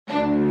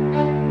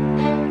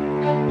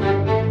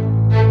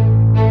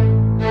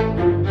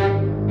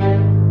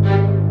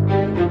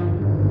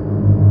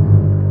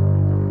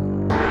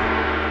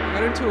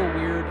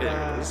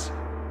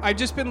I've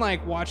just been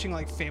like watching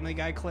like Family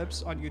Guy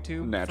clips on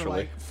YouTube Naturally. for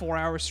like 4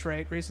 hours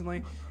straight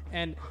recently,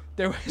 and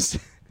there was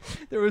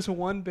there was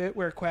one bit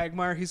where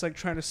Quagmire he's like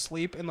trying to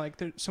sleep and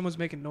like someone's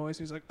making noise.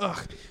 And he's like, ugh,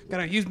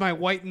 gotta use my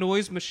white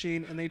noise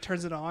machine, and then he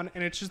turns it on,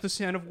 and it's just the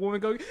sound of a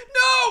woman going,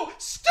 no,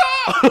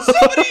 stop,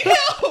 somebody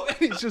help! And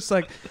he's just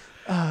like,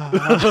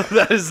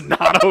 That is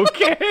not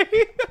okay.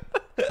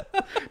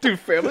 Dude,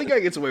 Family Guy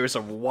gets away with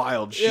some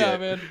wild shit. yeah,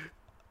 man.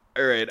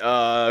 All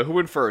right, who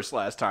went first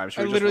last time? Should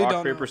I we just literally rock,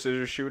 don't paper, know.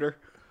 scissors, shooter?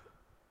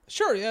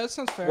 Sure, yeah, that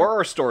sounds fair. What are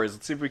our stories?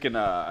 Let's see if we can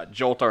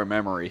jolt our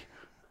memory.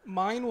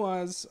 Mine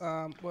was,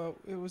 well,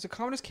 it was a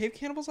Commodus Cave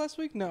Cannibals last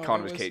week? No.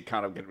 Kind it was,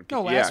 of.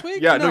 No, last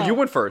week? Yeah, no, No. you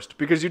went first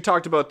because you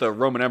talked about the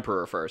Roman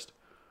Emperor first.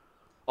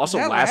 Also,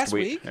 that last last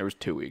week. week? It was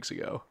 2 weeks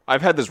ago.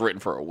 I've had this written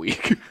for a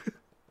week.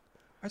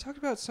 I talked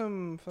about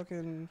some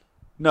fucking...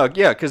 No,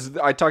 yeah, because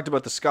I talked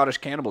about the Scottish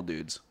cannibal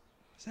dudes.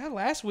 Is that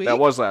last week? That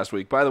was last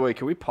week. By the way,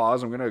 can we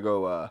pause? I'm going to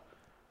go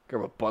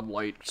grab a Bud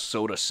Light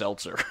soda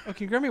seltzer. Oh,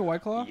 can you grab me a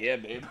White Claw? Yeah,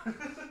 babe.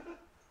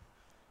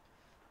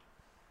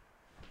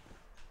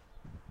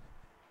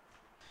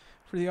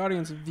 For the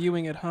audience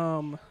viewing at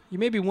home, you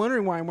may be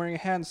wondering why I'm wearing a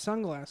hat and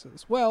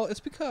sunglasses. Well, it's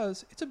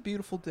because it's a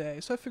beautiful day,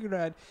 so I figured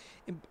I'd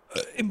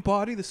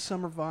embody the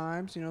summer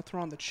vibes, you know,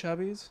 throw on the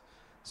chubbies.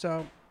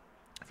 So,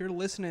 if you're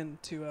listening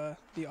to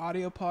the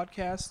audio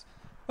podcast,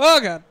 oh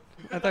god,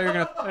 I thought you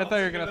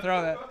were gonna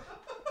throw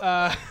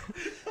that.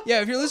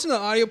 Yeah, if you're listening to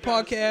the audio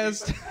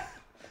podcast,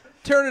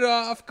 turn it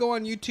off, go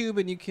on YouTube,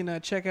 and you can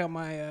check out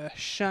my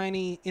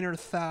shiny inner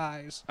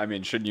thighs. I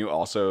mean, shouldn't you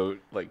also,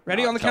 like,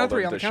 Ready? not On the tell count of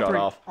three. them On the to count of shut three.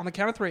 off? On the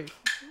count of three.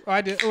 Oh,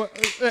 I did.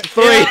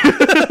 3.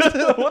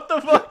 Yeah. What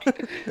the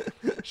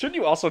fuck? Shouldn't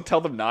you also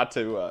tell them not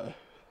to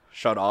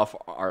shut off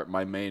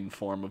my main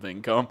form of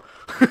income?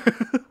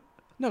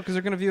 No, because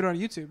they're gonna view it on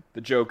YouTube.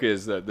 The joke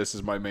is that this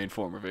is my main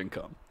form of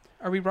income.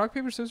 Are we rock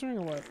paper scissoring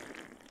or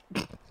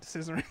what?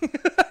 Scissoring.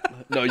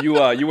 No,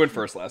 you went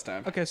first last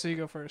time. Okay, so you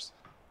go first.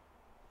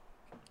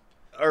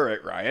 All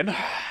right, Ryan.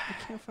 I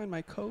can't find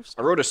my coast.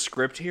 I wrote a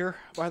script here,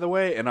 by the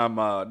way, and I'm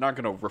not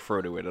going to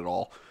refer to it at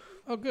all.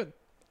 Oh, good.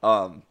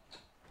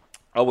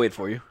 I'll wait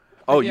for you.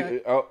 Oh, Yeah,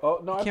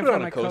 no, I can't put it on find a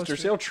my coaster. coaster.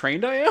 See how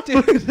trained I am?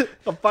 Dude,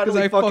 I'm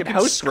finally I fucking fucking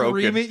housebroken.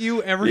 scream at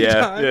you every Yeah,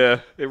 time. yeah,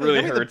 it Hey, really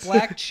give me hurts. The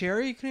black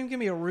cherry. You couldn't even give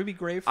me a ruby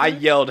grapefruit. I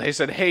yelled. I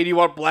said, "Hey, do you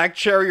want black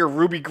cherry or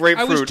ruby I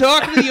grapefruit?" was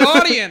talking to the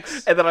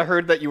audience. And then I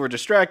heard that you were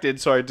distracted,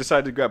 so I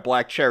decided to grab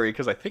black cherry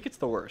because I think it's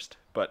the worst.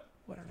 But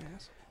What an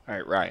ass. all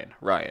right,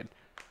 Ryan,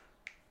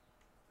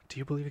 do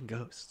you believe in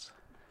ghosts?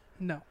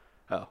 No.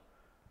 Oh, all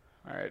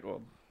right.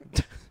 Well,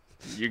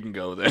 you can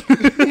go then.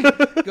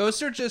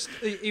 Ghosts are just.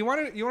 You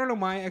want to know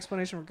my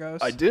explanation for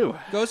ghosts? I do.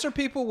 Ghosts are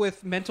people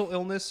with mental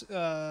illness.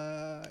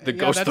 The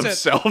ghosts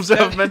themselves That-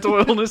 have mental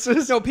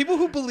illnesses. No, people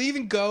who believe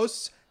in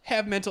ghosts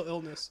have mental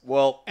illness,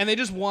 Well, and they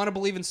just want to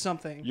believe in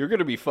something. you're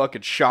gonna be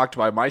fucking shocked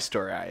by my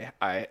story.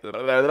 My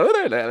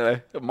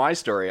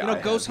story. You know, I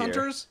have ghost here.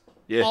 hunters.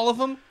 Yeah. All of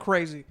them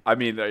crazy. I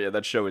mean, yeah,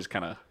 that show is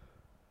kind of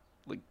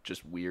like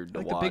just weird to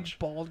Like the watch. big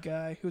bald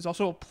guy who's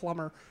also a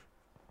plumber.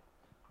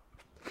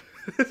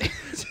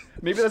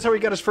 Maybe that's how he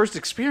got his first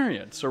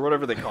experience, or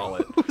whatever they call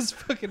it. Who's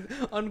fucking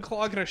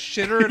unclogging a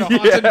shitter at a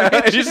haunted Yeah,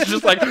 mansion. he's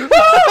just like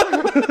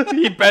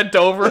he bent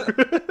over.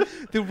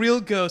 The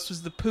real ghost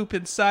was the poop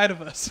inside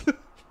of us.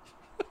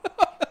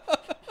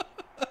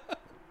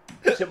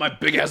 Hit my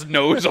big ass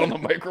nose on the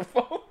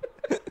microphone.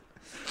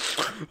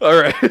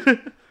 All right.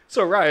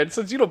 So Ryan,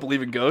 since you don't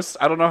believe in ghosts,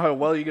 I don't know how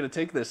well you're gonna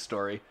take this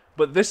story,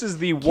 but this is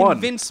the one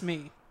Convince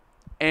me.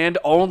 and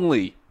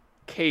only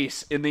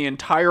case in the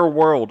entire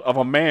world of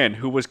a man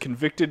who was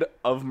convicted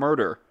of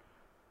murder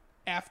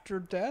After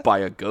death? by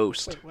a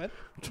ghost. Wait,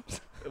 what?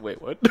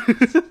 Wait, what?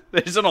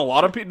 There isn't a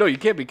lot of people. No, you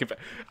can't be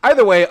convicted.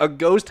 Either way, a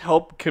ghost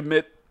helped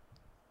convict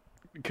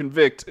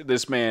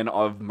this man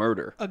of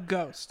murder. A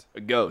ghost.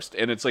 A ghost,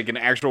 and it's like an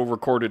actual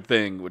recorded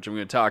thing, which I'm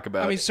going to talk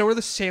about. I mean, so were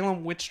the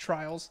Salem witch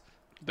trials.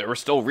 They were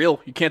still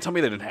real. You can't tell me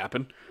they didn't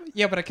happen.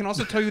 Yeah, but I can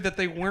also tell you that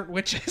they weren't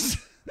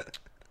witches.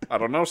 I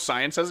don't know.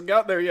 Science hasn't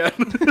got there yet.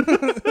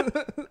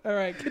 All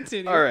right,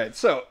 continue. All right.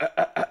 So,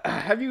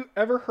 have you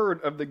ever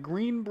heard of the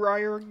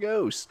Greenbrier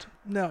ghost?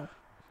 No.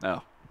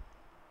 No.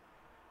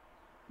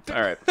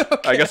 All right.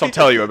 I guess I'll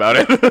tell you about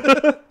it.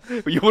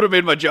 But you would have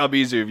made my job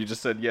easier if you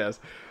just said yes.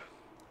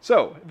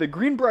 So, the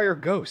Greenbrier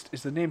ghost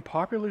is the name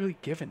popularly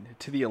given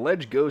to the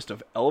alleged ghost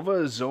of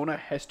Elva Zona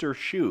Hester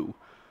Shue,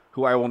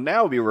 who I will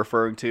now be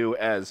referring to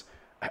as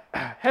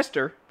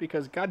Hester,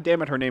 because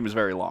goddammit, her name is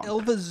very long.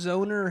 Elva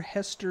Zoner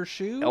Hester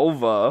Shue?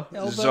 Elva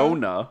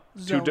Zona.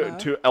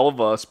 to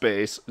Elva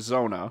space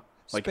Zona,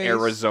 like Space.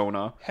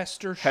 Arizona.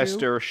 Hester Shue?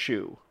 Hester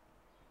Shue.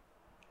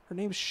 Her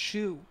name's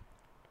Shue.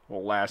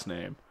 Well, last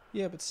name.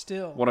 Yeah, but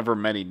still. One of her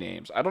many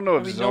names. I don't know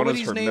if mean, Zona's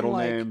nobody's her named, middle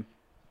like- name.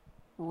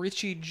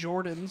 Richie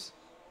Jordans.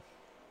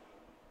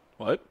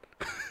 What?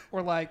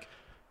 Or like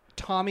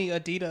Tommy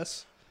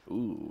Adidas.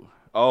 Ooh.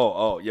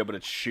 Oh, yeah, but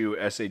it's Shue,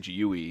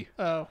 Shue.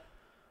 Oh.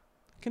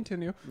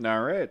 Continue.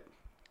 All right.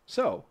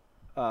 So,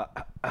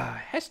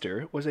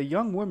 Hester was a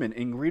young woman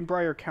in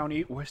Greenbrier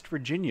County, West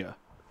Virginia.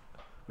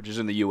 which is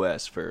in the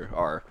U.S. for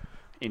our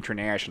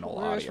international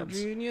West audience.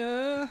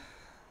 Virginia,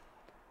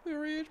 we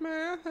reach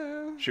my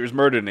house. She was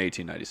murdered in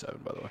 1897,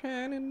 by the way.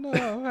 And in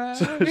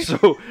the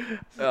So,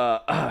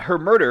 her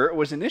murder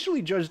was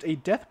initially judged a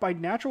death by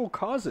natural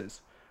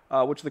causes,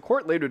 which the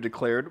court later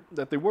declared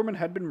that the woman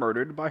had been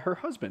murdered by her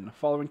husband,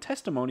 following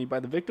testimony by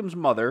the victim's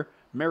mother,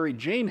 Mary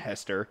Jane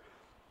Hester,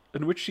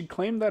 in which she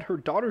claimed that her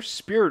daughter's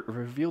spirit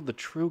revealed the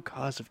true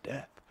cause of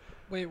death.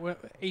 Wait,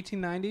 what?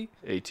 1890?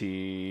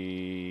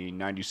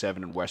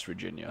 1897 in West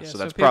Virginia. Yeah, so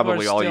that's people are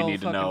probably all you still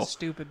need to fucking know.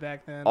 Stupid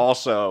back then.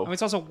 Also, I mean,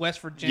 it's also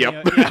West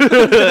Virginia. yep.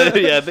 Yeah.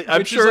 Yeah, I'm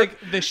Which sure. is like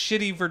the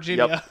shitty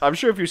Virginia. Yep. I'm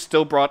sure if you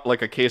still brought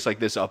like a case like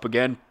this up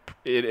again,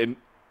 in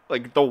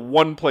like the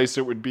one place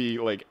it would be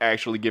like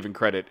actually giving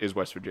credit is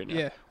West Virginia.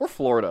 Yeah. Or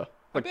Florida.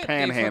 I Like bet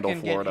Panhandle, they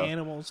fucking Florida. get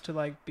animals to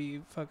like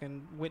be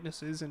fucking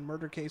witnesses in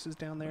murder cases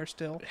down there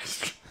still.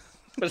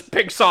 There's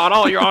pig sod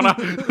all, Your Honor.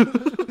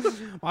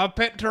 My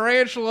pet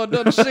tarantula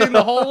doesn't see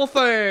the whole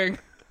thing.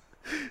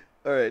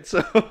 All right,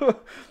 so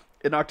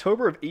in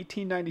October of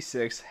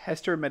 1896,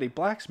 Hester met a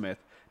blacksmith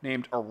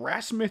named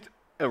Erasmus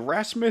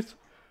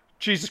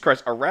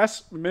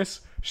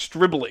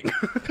Stribling.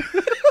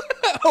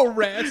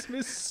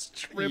 Erasmus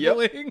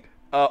Stribling.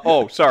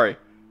 Sorry.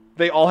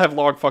 They all have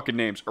long fucking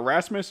names.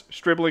 Erasmus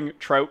Stribling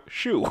Trout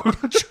Shoe.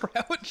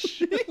 Trout.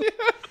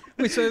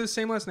 Wait, so they have the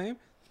same last name?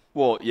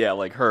 Well, yeah,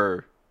 like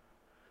her.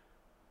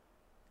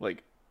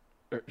 Like,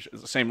 the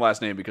same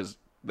last name because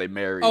they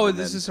married. Oh, and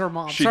this then is her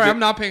mom. she Sorry, did- I'm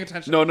not paying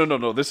attention.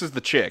 No. This is the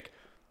chick.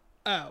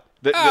 Oh.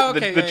 The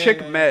Okay, the yeah, chick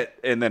yeah. met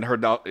and then her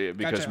because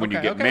Gotcha, when you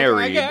okay, get okay,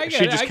 married, I get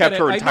she it, just I kept get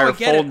her it. entire I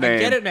get full it. name. I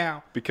get it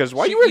now. Because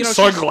why are She- you wearing you know,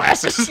 she's-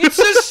 sunglasses? It's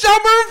a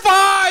summer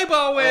vibe,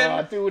 Owen.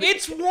 Aw, dude.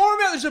 It's warm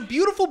out. There's a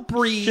beautiful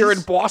breeze. Here in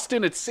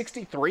Boston, it's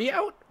 63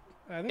 out.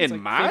 I think it's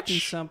in like March? 50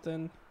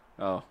 something.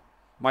 Oh,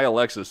 my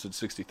Alexa said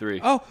 63.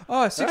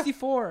 Oh,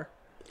 64.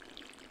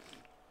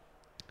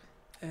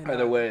 And, By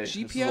the way,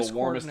 GPS this is the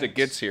warmest it coordinates.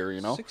 gets here,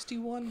 you know?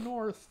 61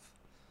 north.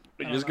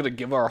 You're just going to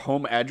give our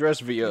home address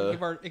via...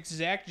 Give our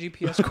exact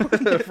GPS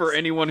coordinates for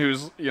anyone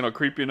who's,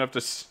 creepy enough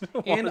to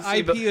and wanna see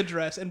IP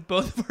address and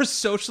both of our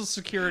social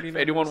security if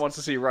numbers. anyone wants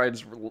to see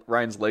Ryan's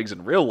legs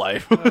in real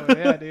life. Oh,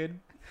 yeah, dude.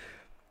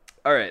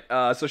 All right,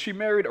 so she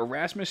married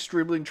Erasmus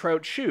Stribling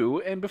Trout Shoe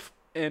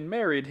and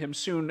married him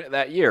soon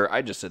that year.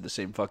 I just said the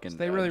same fucking...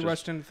 They really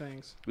rushed into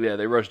things. Yeah,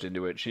 they rushed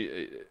into it.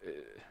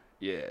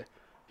 Yeah.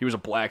 He was a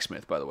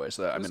blacksmith, by the way,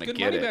 so was I good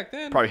get money it. back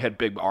then. Probably had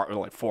big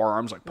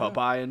forearms like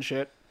Popeye and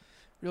shit.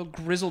 Real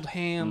grizzled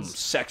hands.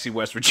 Sexy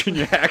West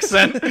Virginia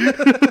accent.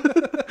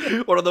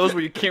 One of those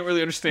where you can't really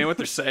understand what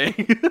they're saying.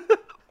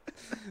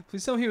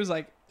 Please tell me he was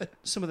like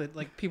some of the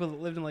like people that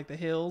lived in like the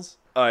hills.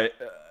 I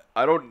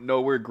don't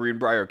know where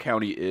Greenbrier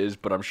County is,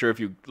 but I'm sure if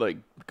you like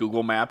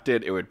Google mapped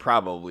it, it would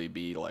probably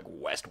be like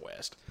west.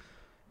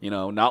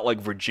 Not like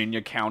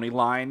Virginia County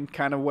line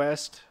kind of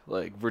west,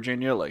 like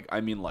Virginia, like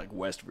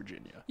West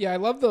Virginia. Yeah, I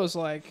love those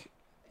like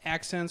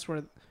accents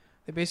where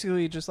they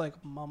basically just like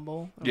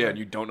mumble. Yeah, and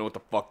you don't know what the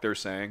fuck they're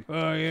saying.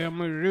 Oh yeah, I'm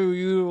gonna do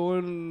you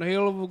one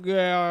hell of a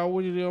guy. I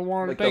want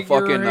Like to the take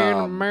your fucking,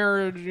 hand in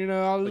marriage.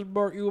 I'll just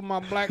bark you with my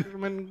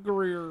blacksman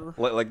career.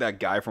 Like that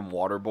guy from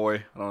Waterboy.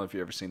 I don't know if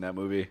you've ever seen that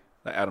movie,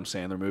 that Adam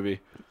Sandler movie.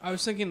 I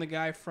was thinking the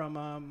guy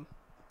from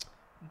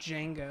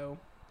Django.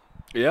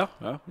 Yeah.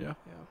 Yeah.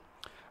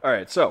 All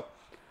right, so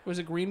Was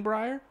it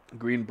Greenbrier?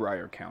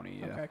 Greenbrier County.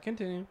 Yeah. Okay,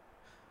 continue.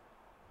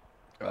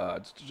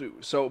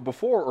 So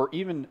before or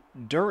even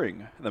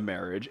during the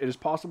marriage, it is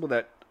possible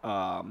that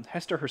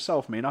Hester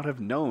herself may not have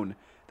known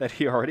that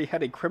he already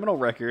had a criminal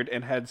record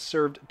and had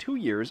served 2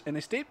 years in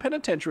a state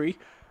penitentiary,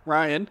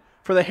 Ryan,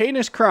 for the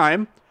heinous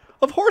crime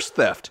of horse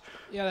theft.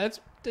 Yeah,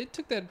 they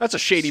took that. That's a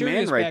shady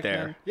man serious right back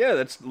there. then. Yeah,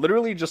 that's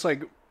literally just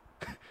like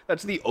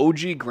that's the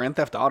OG Grand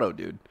Theft Auto,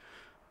 dude.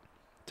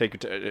 Take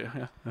it.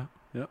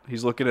 Yeah.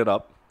 He's looking it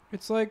up.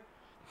 It's like,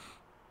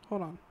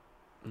 hold on.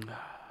 I'm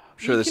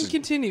sure you this can is.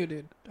 continue,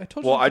 dude. I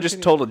told you. Well, to I just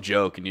continue. told a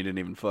joke and you didn't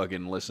even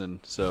fucking listen.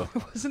 So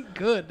It wasn't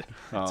good.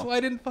 That's Oh. why I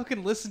didn't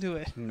fucking listen to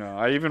it. no,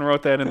 I even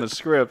wrote that in the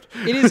script.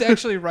 It is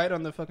actually right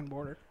on the fucking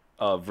border.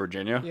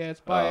 Virginia. Yeah, it's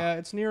by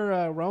it's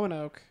near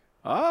Roanoke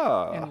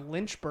Ah. and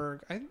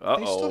Lynchburg. They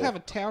Uh-oh. still have a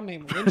town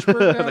named Lynchburg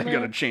down They're there.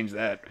 gonna change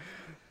that.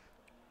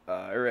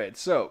 All right.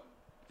 So,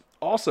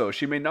 also,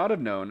 she may not have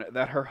known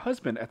that her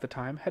husband at the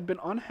time had been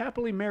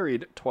unhappily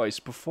married twice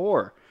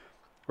before.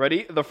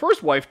 Ready? The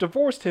first wife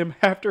divorced him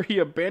after he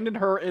abandoned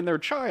her and their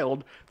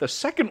child. The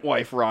second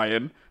wife,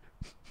 Ryan,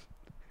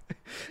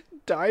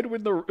 died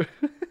when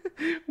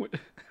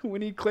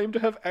he claimed to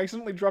have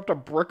accidentally dropped a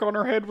brick on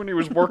her head when he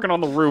was working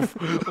on the roof.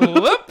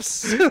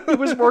 Whoops. He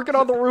was working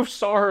on the roof,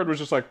 saw her, and was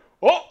just like,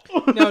 oh!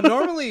 Now,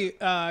 normally,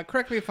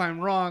 correct me if I'm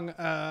wrong,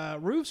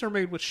 roofs are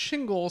made with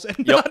shingles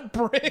and not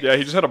brick. Yeah,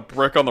 he just had a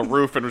brick on the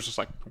roof and was just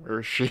like, where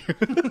is she?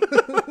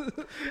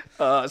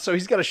 So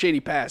he's got a shady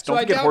past. Don't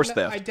forget horse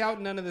theft. I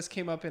doubt none of this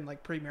came up in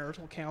like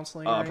premarital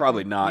counseling. or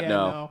Probably anything. not.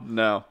 Yeah,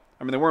 No.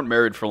 I mean, they weren't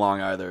married for long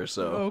either,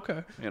 so. Oh,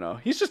 okay.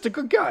 He's just a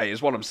good guy,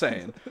 is what I'm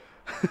saying.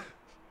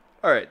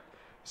 All right.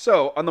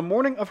 So, on the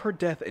morning of her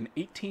death in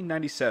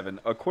 1897,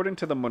 according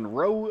to the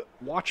Monroe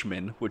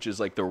Watchman, which is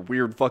like the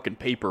weird fucking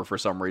paper for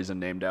some reason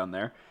named down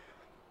there,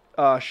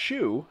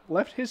 Shue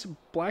left his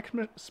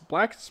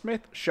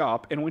blacksmith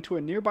shop and went to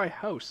a nearby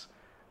house,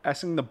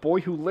 asking the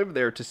boy who lived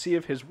there to see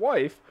if his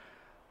wife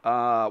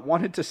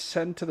wanted to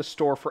send to the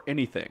store for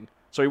anything.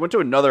 So he went to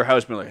another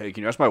house and be like, hey,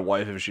 can you ask my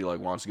wife if she like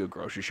wants to go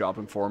grocery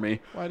shopping for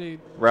me? Why do you...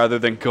 Rather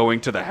than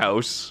going to the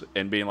house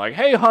and being like,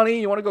 hey, honey,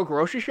 you want to go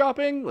grocery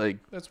shopping? Like,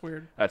 That's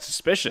weird. that's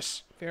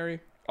suspicious. Very.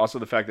 Also,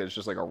 the fact that it's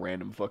just like a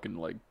random fucking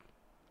like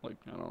I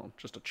don't know,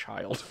 just a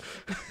child.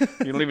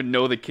 You don't even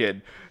know the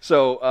kid.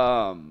 So,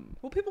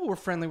 Well, people were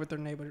friendly with their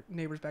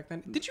neighbors back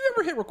then. Did you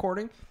ever hit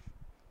recording?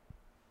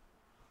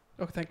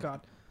 Oh, thank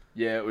God.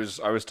 yeah, it was.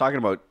 I was talking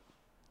about.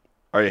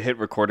 I hit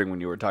recording when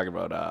you were talking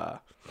about. I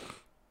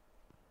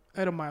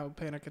had a mild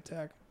panic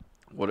attack.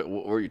 What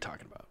were you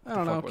talking about? I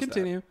don't know. What the fuck was that?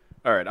 Continue.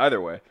 All right.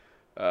 Either way.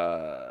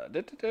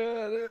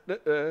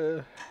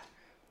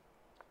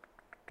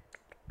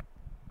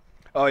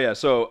 Oh yeah.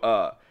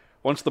 So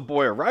once the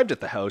boy arrived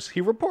at the house,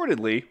 he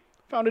reportedly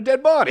found a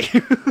dead body.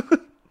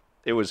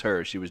 It was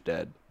her. She was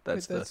dead.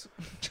 Wait,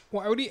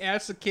 why would he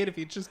ask the kid if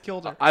he just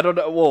killed her? I don't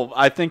know. Well,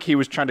 I think he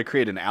was trying to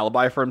create an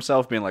alibi for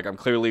himself, being like, I'm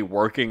clearly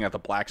working at the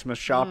blacksmith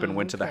shop and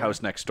went to the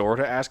house next door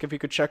to ask if he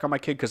could check on my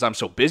kid because I'm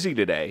so busy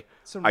today.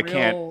 Some I real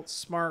can't.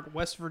 smart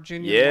West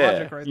Virginia Yeah,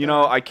 logic right you there.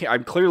 know, I can't.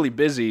 I'm clearly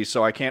busy,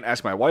 so I can't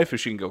ask my wife if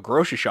she can go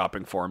grocery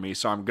shopping for me.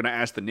 So I'm gonna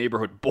ask the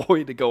neighborhood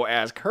boy to go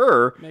ask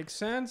her Makes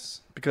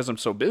sense. because I'm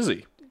so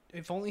busy.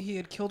 If only he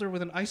had killed her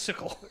with an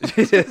icicle.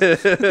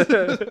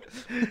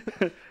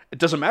 It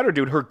doesn't matter,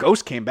 dude. Her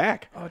ghost came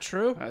back. Oh,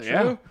 true.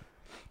 Yeah.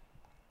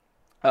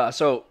 True.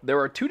 So there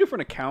are two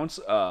different accounts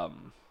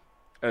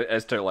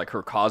as to like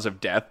her cause of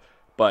death,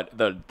 but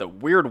the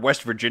weird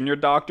West Virginia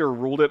doctor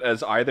ruled it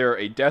as either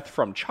a death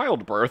from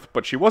childbirth,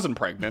 but she wasn't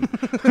pregnant,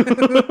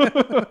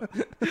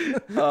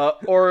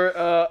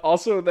 or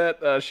also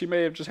that she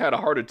may have just had a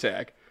heart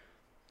attack.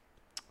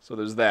 So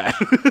there's that.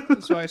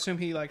 So I assume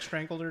he like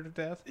strangled her to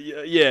death.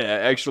 Yeah,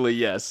 actually,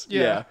 yes.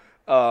 Yeah.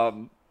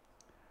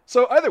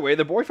 So either way,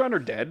 the boy found her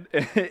dead,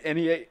 and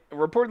he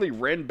reportedly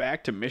ran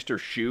back to Mr.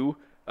 Shue,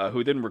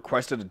 who then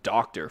requested a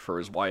doctor for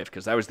his wife,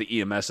 because that was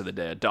the EMS of the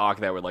day, a doc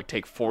that would like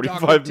take 45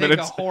 Doc would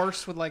minutes. take a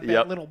horse with like that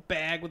Yep. little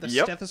bag with a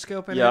Yep.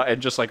 stethoscope in Yeah, it.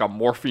 and just like a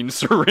morphine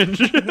syringe,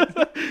 and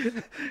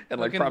like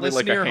Fucking probably listen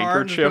like to a your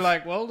heart and just be handkerchief.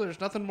 like, well, there's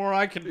nothing more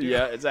I can do.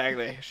 Yeah,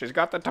 exactly. She's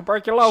got the She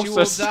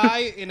tuberculosis. will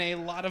die in a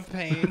lot of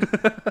pain.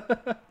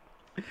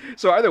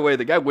 So either way,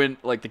 the guy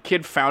went, like, the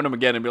kid found him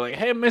again and be like,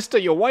 hey, mister,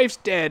 your wife's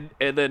dead.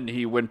 And then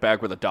he went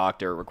back with a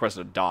doctor,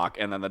 requested a doc,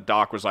 and then the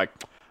doc was like,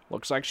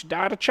 looks like she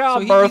died of So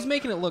childbirth. he's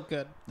making it look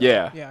good.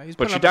 Yeah. Yeah, he's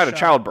but putting she up a died of show.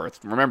 childbirth.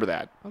 Remember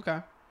that. Okay.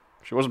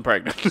 She wasn't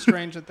pregnant.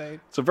 Strange that they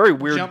It's a very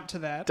weird jumped to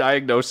that.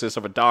 diagnosis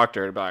of a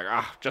doctor to be like,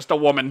 just a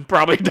woman,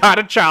 probably died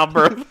of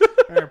childbirth.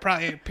 Or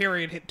probably a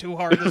period hit too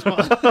hard this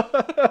month.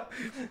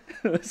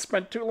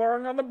 Spent too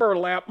long on the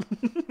burlap.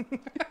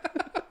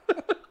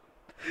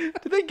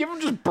 Did they give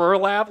him just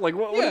burlap? Like,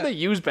 what Yeah. did they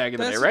use back in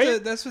the day, That's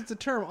right? that's what the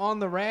term on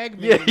the rag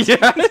Yeah, means.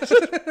 yeah. It's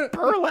just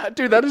burlap.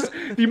 Dude, that is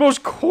the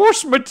most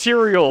coarse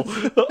material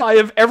I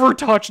have ever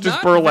touched is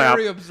Not burlap.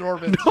 very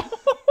absorbent.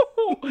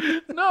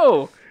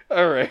 No.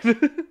 All right.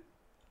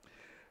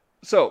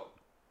 So,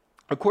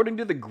 according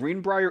to the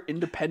Greenbrier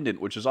Independent,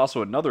 which is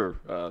also another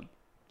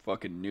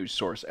fucking news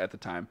source at the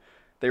time,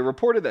 they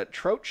reported that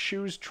Trout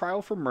Shue's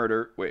trial for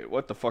murder... Wait,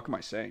 what the fuck am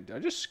I saying? Did I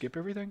just skip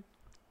everything?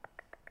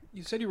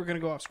 You said you were going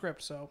to go off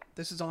script, so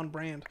this is on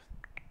brand.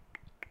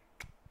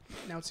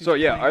 Now it seems So,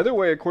 yeah, plain. either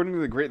way, according to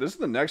the great... This is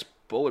the next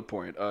bullet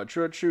point.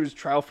 Trout Shue's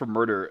trial for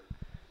murder...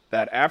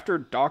 That after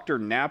Dr.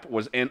 Knapp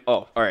was in...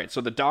 Oh, all right. So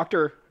the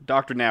Dr.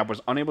 Knapp was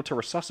unable to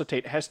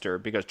resuscitate Hester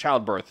because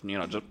childbirth,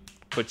 just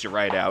puts you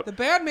right out. The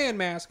Batman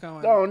mask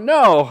on. Oh,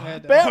 no.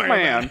 Had to worry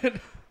Batman.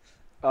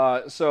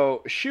 about it.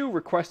 So Shue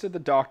requested the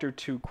doctor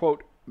to,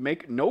 quote,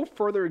 make no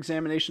further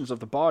examinations of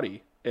the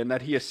body, and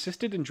that he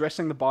assisted in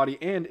dressing the body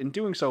and, in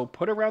doing so,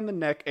 put around the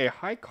neck a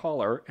high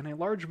collar and a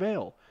large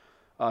veil,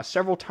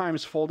 several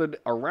times folded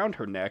around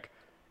her neck,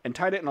 and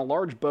tied it in a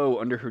large bow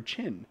under her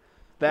chin.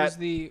 That Was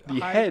the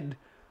high- head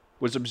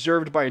was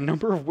observed by a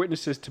number of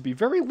witnesses to be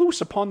very loose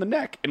upon the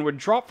neck and would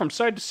drop from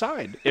side to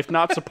side if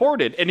not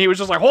supported. And he was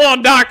just like, hold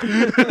on, doc!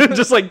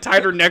 Just like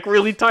tied her neck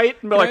really tight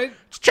and be like, Right.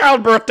 it's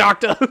childbirth,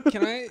 doctor!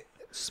 Can I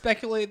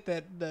speculate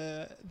that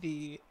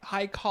the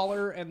high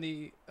collar and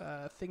the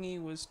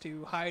thingy was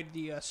to hide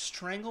the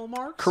strangle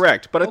marks?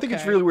 Correct, but I think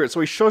it's Okay. really weird.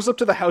 So he shows up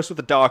to the house with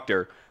the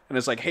doctor and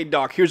is like, hey,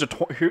 doc, here's a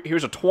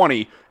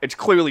 20. It's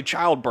clearly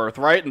childbirth,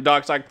 right? And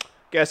doc's like,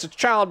 guess it's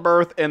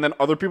childbirth. And then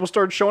other people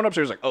started showing up.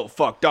 So he was like, oh,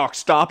 fuck, doc,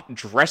 stop.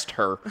 Dressed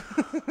her.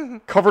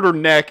 Covered her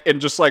neck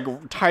and just like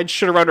tied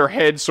shit around her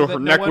head so That her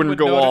no neck one wouldn't would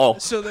go notice, all.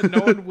 so that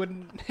no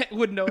one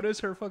would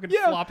notice her fucking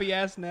Yeah. floppy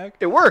ass neck.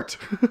 It worked.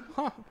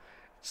 Huh.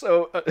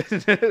 So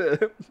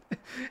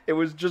it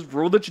was just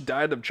ruled that she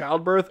died of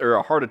childbirth or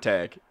a heart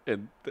attack.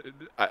 And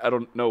I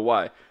don't know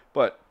why.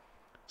 But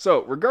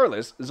so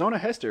regardless, Zona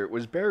Hester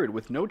was buried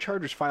with no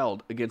charges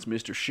filed against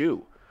Mr.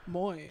 Shue.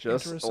 Muy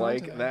Just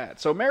like interesante. that.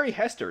 So Mary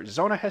Hester,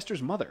 Zona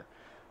Hester's mother,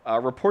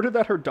 reported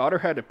that her daughter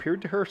had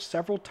appeared to her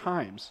several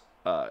times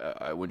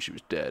when she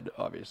was dead,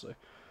 obviously,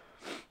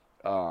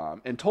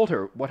 and told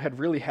her what had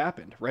really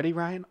happened. Ready,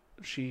 Ryan?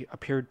 She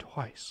appeared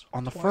twice.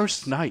 On the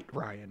first night,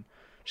 Ryan,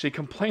 she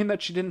complained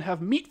that she didn't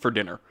have meat for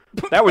dinner.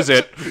 That was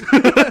it.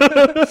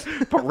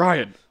 But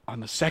Ryan, on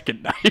the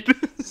second night,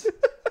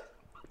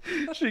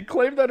 she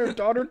claimed that her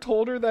daughter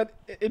told her that,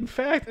 in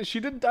fact, she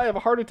didn't die of a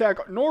heart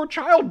attack nor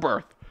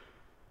childbirth,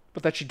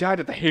 but that she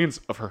died at the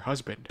hands of her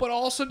husband. But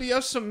also, do you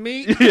have some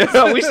meat?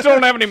 Yeah, we still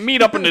don't have any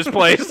meat up in this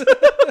place.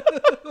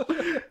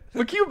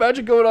 But can you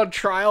imagine going on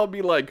trial and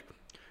be like,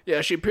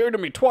 yeah, she appeared to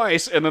me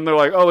twice, and then they're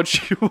like, oh,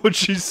 what'd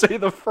she say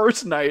the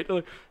first night?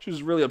 Like, she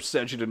was really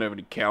upset she didn't have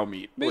any cow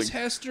meat. Miss Like,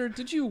 Hester,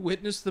 did you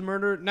witness the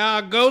murder?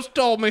 Nah, ghost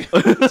told me.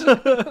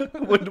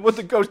 what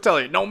the ghost tell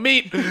you? No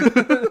meat.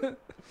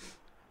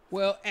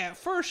 Well, at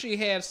first she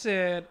had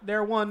said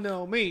there wasn't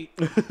no meat,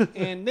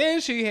 and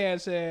then she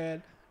had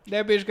said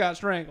that bitch got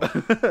strangled.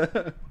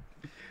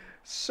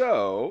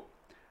 So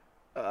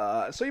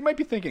you might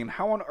be thinking,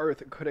 how on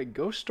earth could a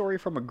ghost story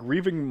from a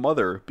grieving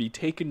mother be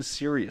taken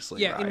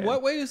seriously? Yeah, Ryan? in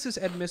what way is this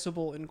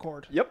admissible in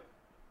court? Yep.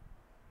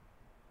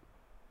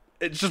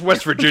 It's just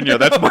West Virginia.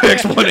 That's my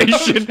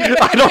explanation.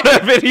 I don't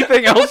have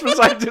anything else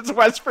besides it's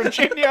West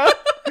Virginia.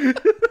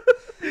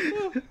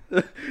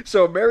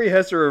 So Mary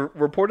Hester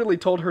reportedly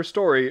told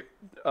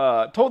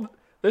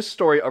this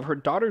story of her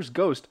daughter's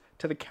ghost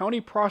to the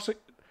county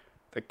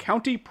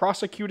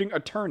prosecuting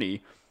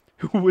attorney,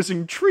 who was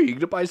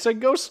intrigued by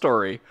said ghost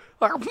story.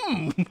 Like,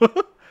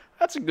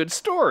 that's a good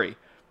story.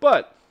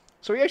 But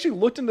so he actually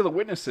looked into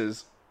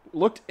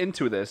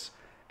this,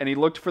 and he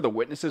looked for the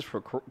witnesses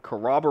for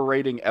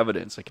corroborating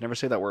evidence. I can never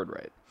say that word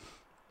right.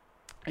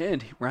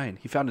 And Ryan,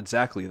 he found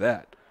exactly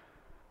that.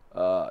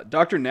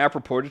 Dr. Knapp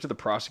reported to the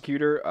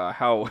prosecutor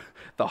how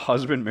the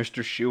husband,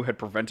 Mr. Shue, had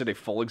prevented a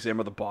full exam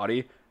of the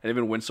body and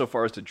even went so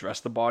far as to dress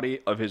the body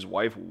of his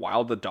wife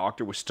while the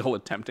doctor was still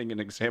attempting an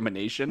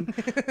examination.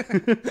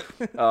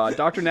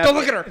 Dr. Knapp... Don't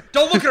look at her!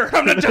 Don't look at her!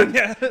 I'm not done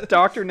yet!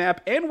 Dr. Knapp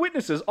and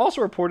witnesses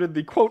also reported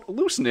the, quote,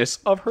 looseness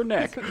of her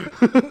neck.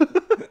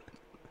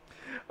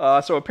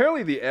 So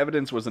apparently the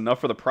evidence was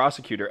enough for the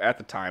prosecutor at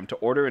the time to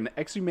order an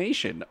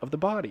exhumation of the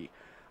body,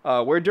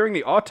 where during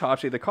the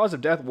autopsy, the cause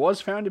of death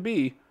was found to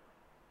be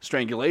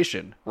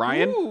strangulation.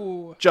 Ryan,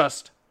 Ooh.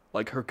 just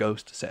like her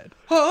ghost said.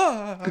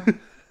 Ah.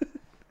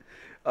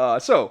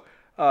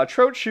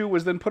 Trout Shue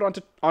was then put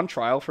on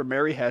trial for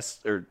Mary Hess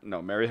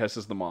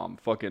is the mom,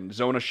 fucking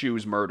Zona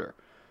Shue's murder.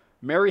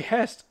 Mary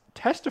Hess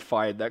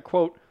testified that,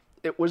 quote,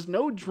 it was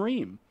no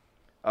dream.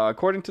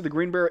 According to the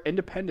Greenbrier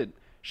Independent,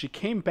 she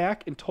came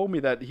back and told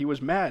me that he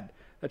was mad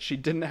that she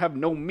didn't have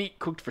no meat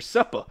cooked for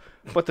supper.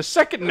 But the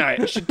second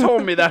night, she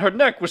told me that her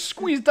neck was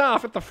squeezed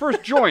off at the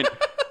first joint.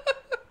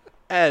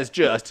 As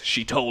just,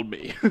 she told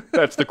me.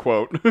 That's the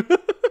quote.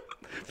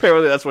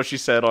 Apparently that's what she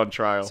said on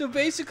trial. So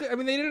basically, I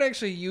mean, they didn't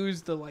actually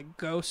use the, like,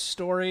 ghost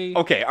story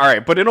Okay, all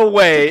right, but in a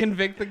way... to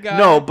convict the guy.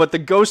 No, but the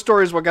ghost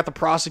story is what got the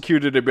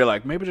prosecutor to be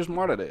like, maybe there's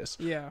more to this.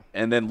 Yeah.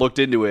 And then looked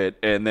into it,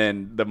 and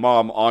then the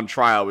mom on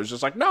trial was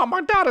just like, no,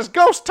 my daughter's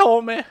ghost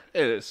told me.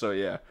 So,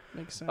 yeah.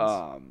 Makes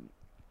sense.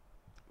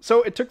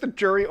 So it took the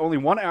jury only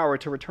 1 hour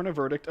to return a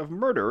verdict of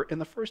murder in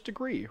the first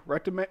degree,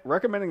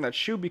 recommending that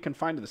Shue be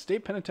confined to the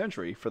state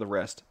penitentiary for the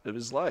rest of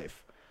his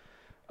life.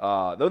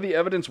 Though the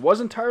evidence was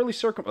entirely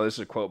this is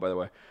a quote, by the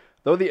way.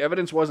 Though the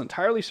evidence was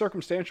entirely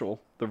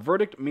circumstantial, the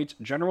verdict meets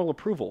general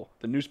approval,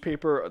 the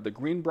newspaper The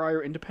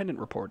Greenbrier Independent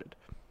reported.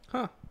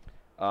 Huh.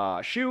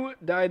 Shue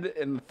died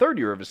in the third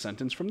year of his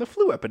sentence from the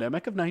flu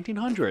epidemic of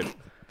 1900.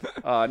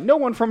 No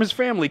one from his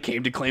family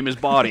came to claim his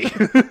body.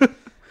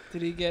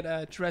 Did he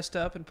get dressed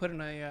up and put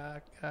in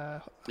a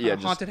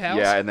Just- haunted house?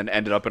 Yeah, and then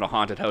ended up in a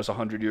haunted house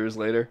 100 years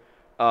later.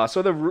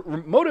 So the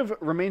motive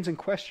remains in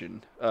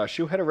question.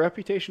 Shue had a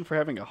reputation for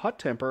having a hot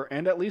temper,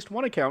 and at least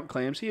one account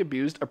claims he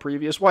abused a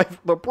previous wife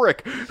with a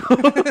brick.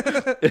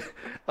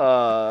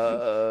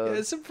 Yeah,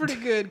 it's some pretty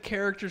good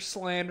character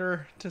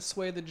slander to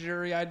sway the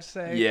jury, I'd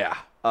say. Yeah.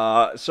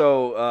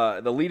 So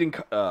the leading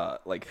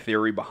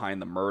theory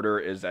behind the murder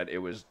is that it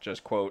was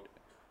just, quote,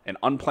 an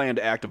unplanned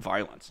act of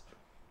violence.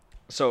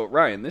 So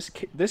Ryan, this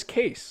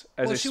case,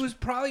 Well, she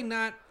probably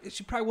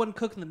wasn't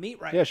cooking the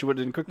meat right. yeah, she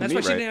didn't cook the That's meat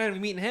why she right. didn't have any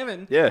meat in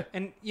heaven. Yeah.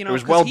 And you know, It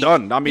was 'cause well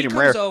done, not medium he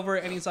rare. comes over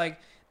and he's like,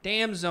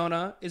 "Damn,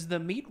 Zona, is the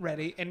meat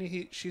ready?"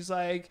 And she's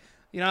like,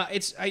 "You know,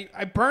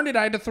 I burned it.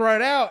 I had to throw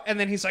it out." And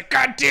then he's like,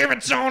 "God damn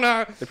it,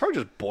 Zona!" They probably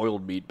just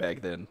boiled meat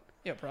back then.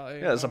 Yeah, probably.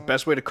 Yeah, that's the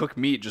best way to cook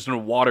meat, just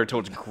in water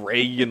till it's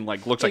gray and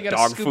like looks You like gotta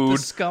dog scoop food.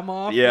 the scum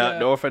off. Yeah,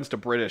 no offense to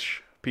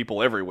British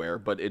people everywhere,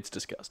 but it's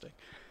disgusting.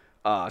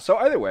 So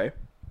either way,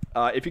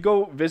 if you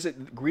go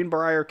visit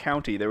Greenbrier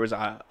County, there was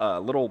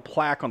a little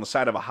plaque on the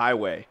side of a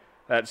highway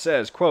that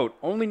says, quote,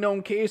 only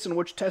known case in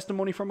which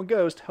testimony from a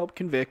ghost helped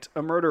convict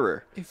a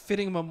murderer. A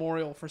fitting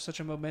memorial for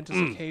such a momentous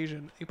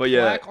occasion. A But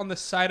yeah. plaque on the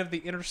side of the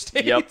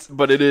interstate. Yep,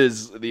 but it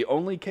is the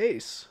only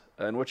case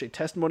in which a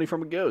testimony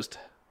from a ghost,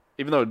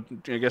 even though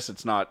I guess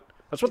it's not,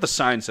 that's what the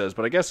sign says,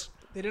 but I guess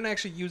They didn't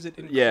actually use it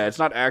in Yeah, it's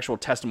not actual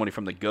testimony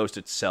from the ghost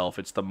itself.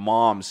 It's the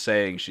mom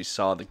saying she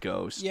saw the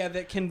ghost. Yeah,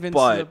 that convinced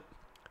But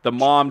the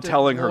mom the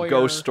telling her lawyer-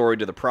 ghost story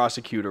to the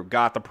prosecutor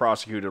got the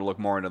prosecutor to look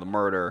more into the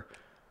murder.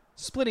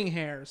 splitting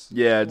hairs.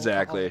 Yeah, We'll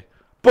exactly. call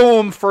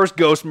Boom, first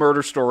ghost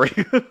murder story.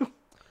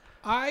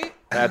 it.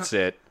 That's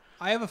it.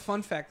 I have a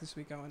fun fact this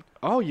week, Owen.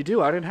 Oh, you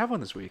do? I didn't have one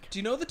this week. Do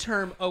you know the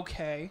term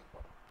okay?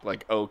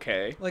 Like,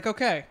 okay. Like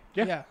okay.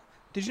 Yeah.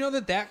 Did you know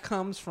that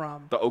comes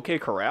from The OK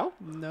Corral?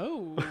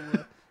 No.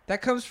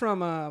 That comes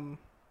from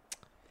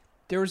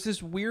there was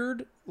this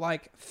weird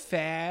like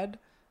fad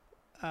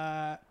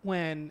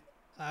when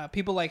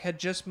people like had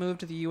just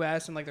moved to the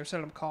US and like they're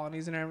setting up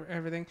colonies and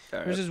everything. All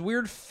There's right. this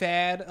weird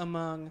fad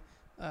among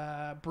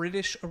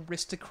British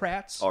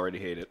aristocrats Already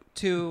hate it.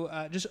 to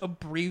just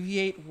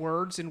abbreviate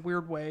words in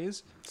weird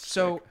ways.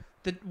 So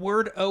the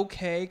word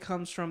okay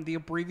comes from the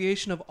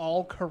abbreviation of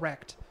all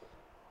correct.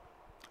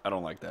 I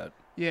don't like that.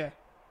 Yeah.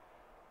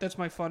 That's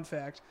my fun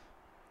fact.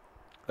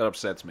 That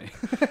upsets me.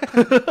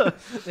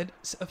 That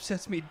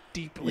upsets me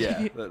deeply.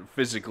 Yeah,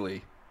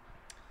 physically.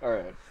 All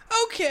right.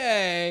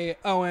 Okay,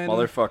 Owen.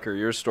 Motherfucker,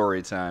 your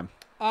story time.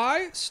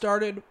 I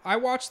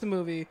watched the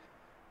movie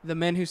The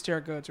Men Who Stare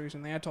at Goats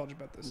recently. I told you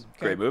about this.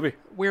 Okay? Great movie.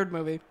 Weird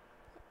movie.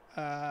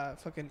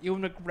 Fucking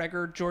Ewan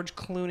McGregor, George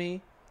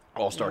Clooney,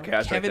 All-star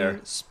cast Kevin right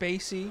there.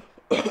 Spacey.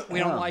 We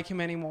don't like him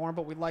anymore,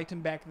 but we liked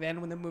him back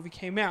then when the movie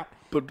came out.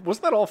 But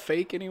wasn't that all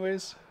fake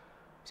anyways?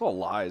 It's all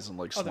lies and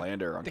like Oh,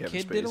 slander on the Kevin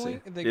kid Spacey.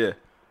 diddling? Yeah.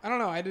 I don't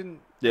know. I didn't.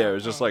 Yeah, it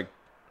was just oh, like,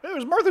 it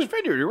was Martha's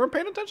Vineyard. You weren't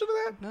paying attention to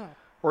that? No.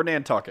 Or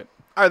Nantucket.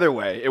 Either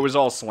way, it was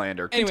all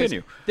slander. Anyways,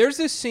 Continue. there's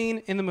this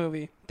scene in the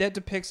movie that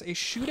depicts a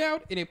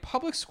shootout in a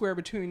public square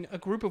between a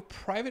group of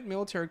private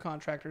military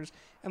contractors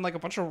and like a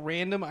bunch of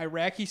random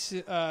Iraqi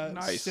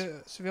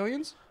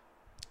civilians.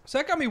 So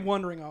that got me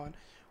wondering on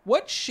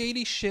what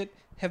shady shit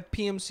have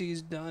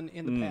PMCs done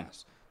in the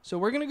past. So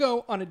we're gonna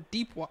go on a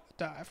deep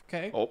dive.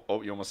 Okay.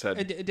 Oh, you almost said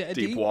A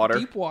deep water.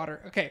 Deep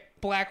water. Okay.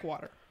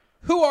 Blackwater.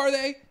 Who are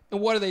they and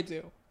what do they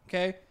do?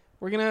 Okay.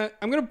 I'm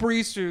gonna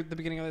breeze through the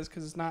beginning of this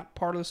because it's not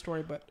part of the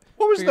story, but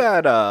What was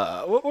that?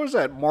 What was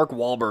that Mark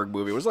Wahlberg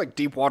movie? It was like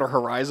Deepwater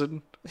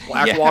Horizon,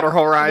 Blackwater I think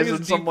Horizon,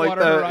 it's something like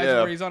Deepwater that. Horizon,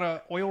 Yeah, where he's on an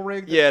oil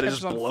rig. That yeah, it catches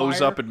just on blows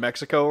fire. up in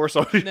Mexico or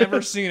something.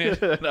 Never seen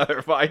it.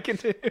 Another I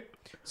continue.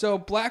 So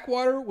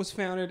Blackwater was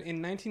founded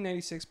in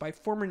 1996 by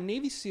former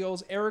Navy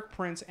SEALs Eric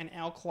Prince and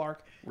Al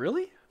Clark.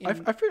 Really? I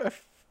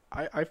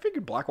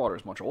figured Blackwater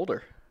is much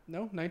older.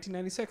 No,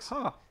 1996.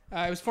 Huh.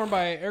 It was formed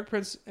by Eric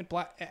Prince and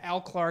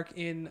Al Clark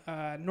in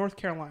North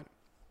Carolina.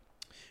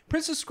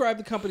 Prince described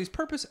the company's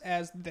purpose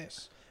as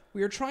this: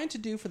 "We are trying to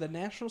do for the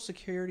national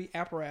security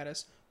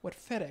apparatus what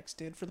FedEx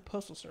did for the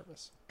Postal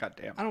Service." God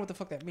damn. I don't know what the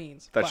fuck that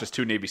means. That's but- just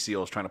two Navy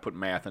SEAls trying to put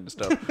math into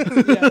stuff.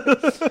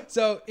 yeah.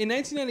 So in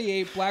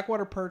 1998,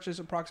 Blackwater purchased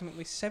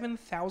approximately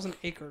 7,000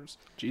 acres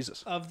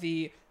Jesus. of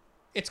the.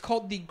 It's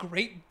called the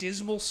Great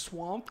Dismal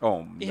Swamp.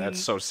 Oh, that's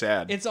so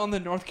sad. It's on the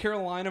North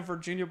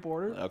Carolina-Virginia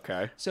border.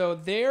 Okay. So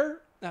there,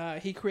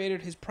 he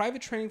created his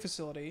private training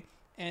facility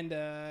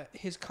and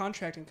his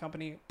contracting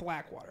company,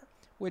 Blackwater,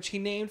 which he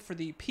named for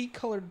the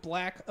peat-colored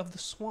black of the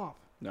swamp.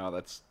 No,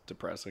 that's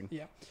depressing.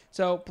 Yeah.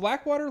 So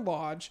Blackwater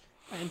Lodge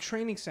and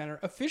Training Center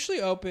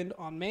officially opened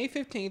on May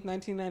 15th,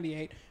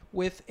 1998,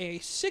 with a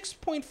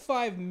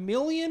 $6.5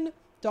 million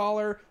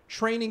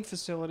training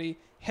facility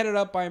headed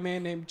up by a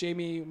man named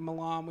Jamie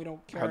Malam. We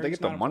don't care. How'd they He's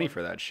get the not money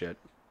important. for that shit?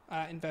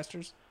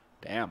 Investors.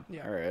 Damn.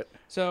 Yeah. All right.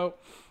 So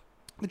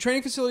the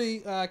training facility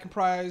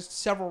comprised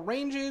several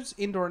ranges,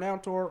 indoor and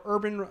outdoor,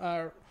 urban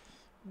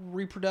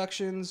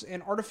reproductions,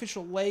 an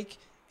artificial lake,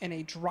 and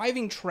a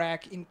driving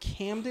track in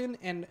Camden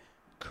and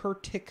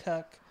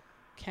Currituck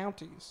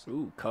counties.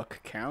 Ooh, Cook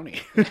County.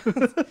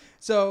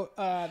 So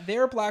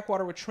there,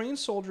 Blackwater would train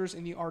soldiers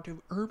in the art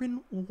of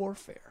urban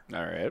warfare.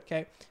 All right.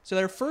 Okay, so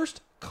their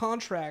first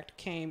contract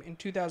came in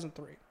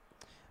 2003.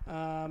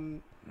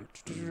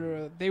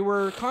 They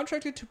were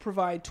contracted to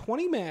provide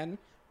 20 men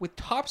with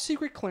top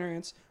secret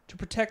clearance to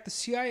protect the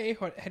CIA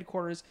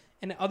headquarters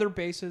and other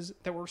bases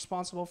that were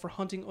responsible for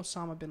hunting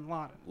Osama bin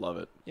Laden. Love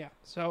it. Yeah,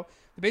 so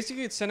they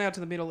basically get sent out to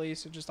the Middle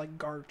East to just like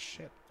guard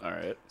shit. All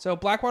right. So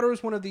Blackwater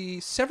was one of the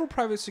several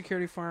private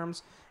security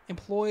firms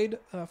employed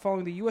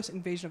following the U.S.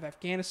 invasion of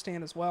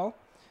Afghanistan as well.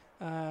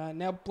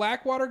 Now,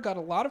 Blackwater got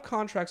a lot of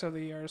contracts over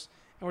the years,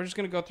 and we're just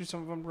going to go through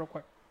some of them real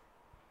quick.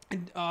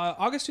 In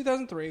August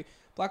 2003,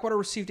 Blackwater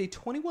received a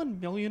 $21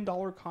 million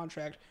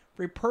contract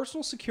for a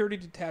personal security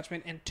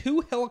detachment and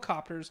 2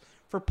 helicopters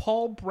for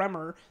Paul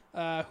Bremer,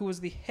 who was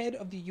the head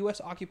of the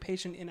U.S.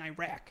 occupation in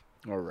Iraq.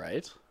 All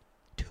right.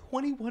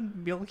 $21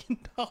 million.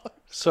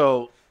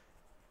 So,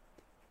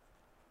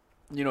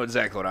 you know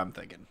exactly what I'm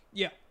thinking.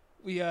 Yeah,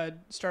 we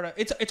start out.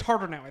 It's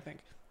harder now, I think.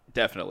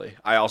 Definitely.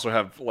 I also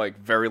have like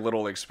very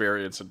little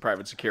experience in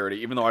private security,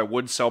 even though I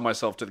would sell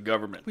myself to the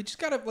government. We just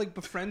gotta like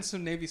befriend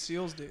some Navy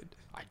SEALs, dude.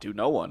 I do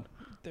know one.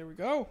 There we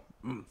go.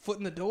 Foot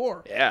in the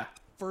door. Yeah.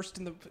 First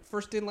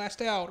in,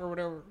 last out, or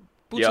whatever.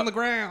 Boots Yep. on the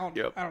ground.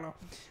 Yep. I don't know.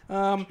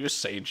 You're just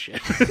saying shit.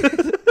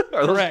 All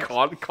Are those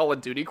Correct. Call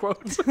of Duty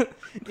quotes?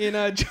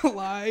 In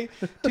July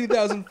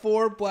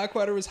 2004,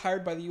 Blackwater was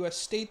hired by the U.S.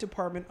 State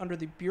Department under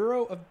the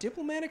Bureau of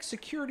Diplomatic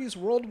Security's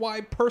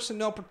Worldwide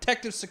Personnel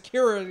Protective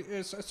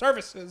Security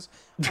Services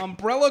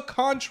umbrella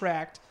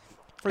contract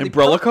for the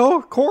Umbrella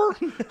Corps?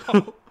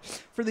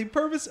 for the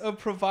purpose of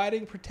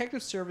providing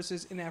protective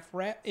services in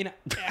Afrak.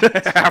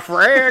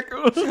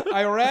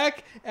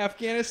 Iraq,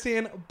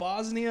 Afghanistan,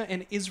 Bosnia,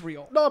 and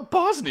Israel. Not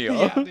Bosnia.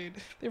 Yeah, dude.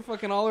 They're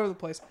fucking all over the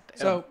place.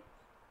 So,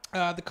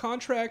 the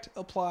contract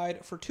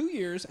applied for 2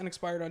 years and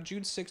expired on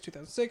June 6,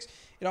 2006.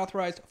 It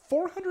authorized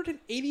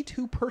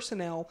 482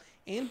 personnel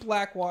and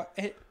Blackwater.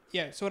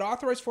 So it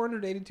authorized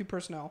 482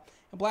 personnel,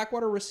 and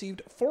Blackwater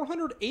received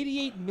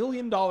 $488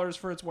 million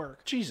for its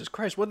work. Jesus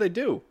Christ, what'd they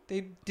do?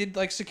 They did,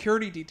 like,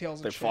 security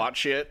details and They shit. fought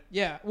shit?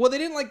 Yeah. Well, they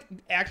didn't, like,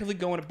 actively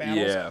go into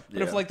battles. Yeah,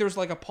 But if, like, there was,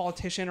 like, a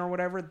politician or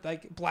whatever,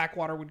 like,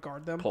 Blackwater would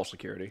guard them. Pole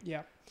security.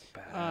 Yeah.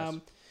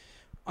 Badass.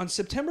 On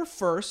September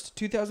 1st,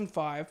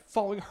 2005,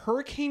 following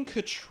Hurricane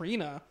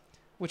Katrina,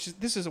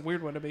 this is a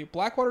weird one to me,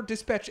 Blackwater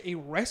dispatched a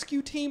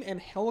rescue team and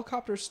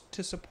helicopters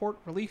to support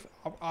relief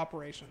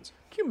operations.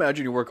 Can you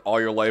imagine you work all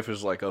your life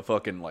as like a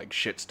fucking like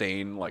shit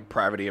stain, like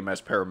private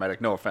EMS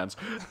paramedic, no offense,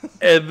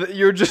 and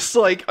you're just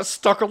like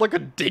stuck on like a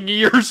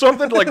dinghy or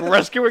something, like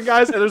rescuing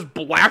guys, and there's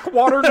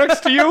Blackwater next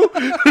to you?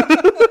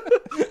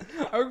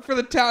 I work for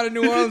the town of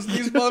New Orleans, and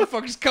these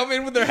motherfuckers come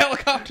in with their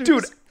helicopters.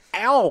 Dude,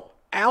 Al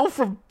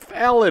from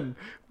Fallon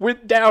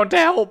went down to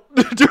help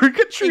during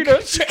Katrina.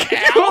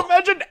 Can you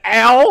imagine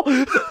Al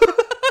in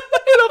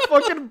a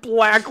fucking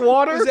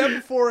Blackwater? Was that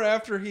before or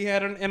after he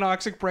had an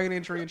anoxic brain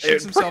injury and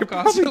shits himself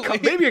Probably constantly?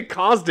 maybe it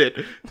caused it.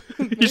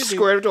 He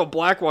squared into a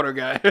Blackwater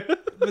guy.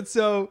 But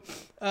so,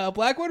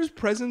 Blackwater's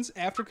presence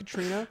after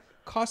Katrina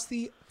cost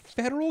the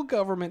federal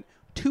government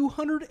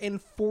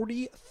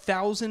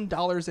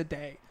 $240,000 a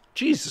day.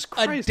 Jesus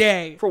Christ. A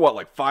day. For what,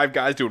 like 5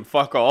 guys doing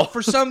fuck all?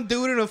 For some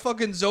dude in a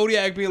fucking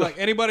Zodiac being like,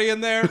 anybody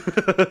in there?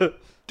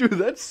 Dude,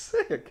 that's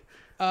sick.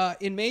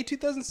 In May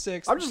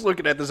 2006... I'm just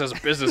looking at this as a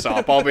business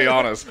op, I'll be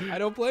honest. I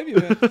don't blame you,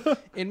 man.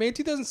 In May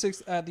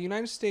 2006, the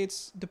United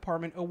States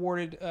Department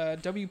awarded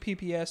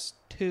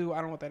WPPS-2, I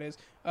don't know what that is,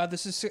 the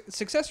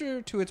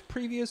successor to its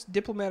previous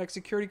diplomatic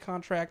security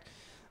contract.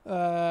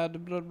 Blah,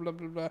 blah, blah,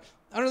 blah.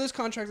 Under this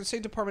contract, the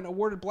State Department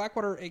awarded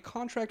Blackwater a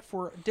contract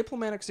for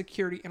diplomatic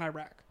security in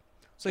Iraq.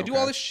 So they do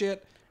all this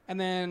shit, and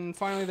then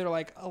finally they're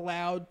like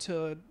allowed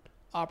to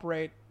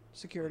operate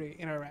security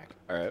in Iraq.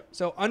 All right.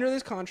 So under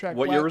this contract,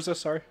 What year was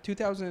this? Sorry.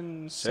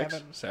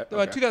 2007.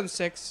 Okay.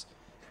 2006,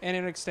 and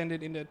it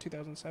extended into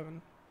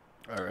 2007.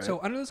 All right. So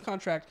under this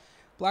contract,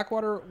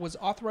 Blackwater was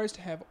authorized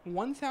to have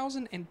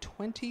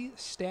 1,020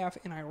 staff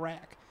in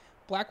Iraq.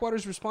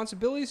 Blackwater's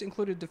responsibilities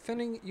included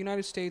defending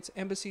United States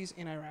embassies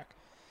in Iraq.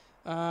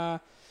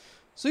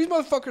 So these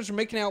motherfuckers are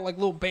making out like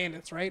little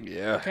bandits, right?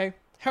 Yeah. Okay.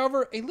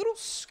 However, a little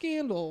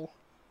scandal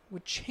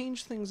would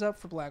change things up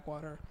for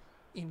Blackwater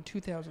in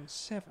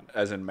 2007.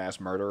 As in mass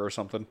murder or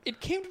something? It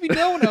came to be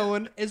known,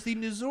 Owen, as the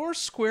Nizoor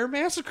Square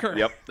Massacre.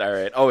 Yep. All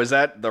right. Oh, is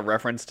that the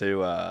reference to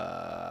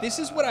This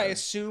is what I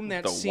assume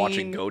that the scene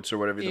Watching Goats or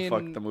whatever the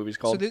fuck the movie's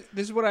called? So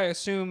this is what I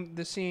assume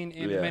the scene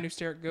in The Men Who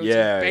Stare at Goats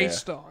is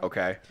based on.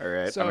 Okay. All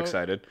right. So, I'm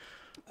excited.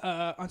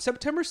 On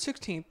September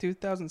 16th,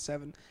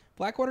 2007,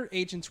 Blackwater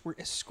agents were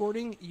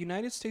escorting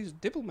United States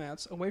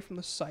diplomats away from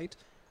the site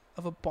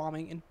of a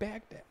bombing in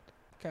Baghdad.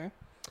 Okay.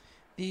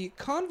 The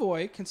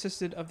convoy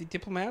consisted of the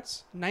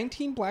diplomats,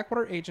 19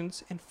 Blackwater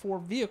agents, and 4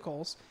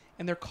 vehicles,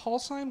 and their call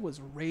sign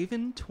was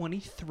Raven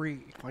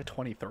 23. Why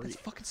 23? That's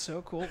fucking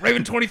so cool.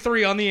 Raven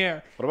 23 on the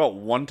air. What about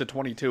 1 to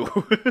 22?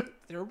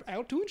 They're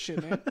out doing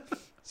shit, man.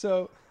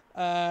 So,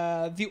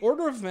 the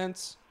order of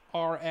events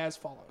are as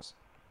follows.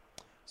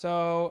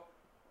 So,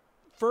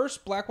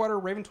 first, Blackwater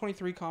Raven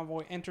 23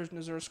 convoy enters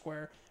Nizoor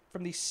Square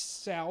from the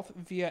south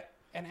via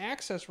an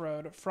access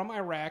road from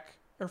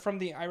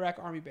the Iraq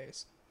Army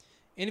base.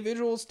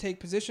 Individuals take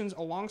positions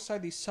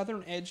alongside the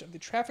southern edge of the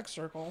traffic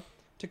circle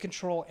to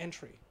control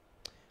entry.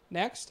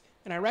 Next,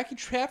 an Iraqi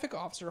traffic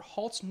officer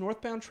halts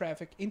northbound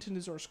traffic into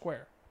Nizoor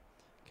Square.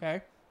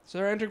 Okay? So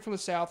they're entering from the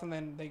south, and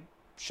then they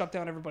shut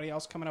down everybody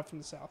else coming up from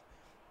the south.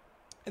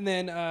 And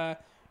then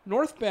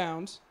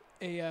northbound,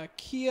 a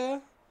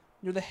Kia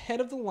near the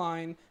head of the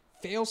line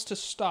fails to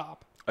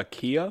stop. A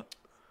Kia?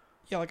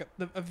 Yeah, like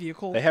a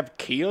vehicle. They have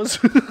Kias?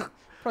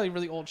 Probably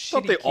really old shitty I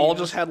thought they all Kias.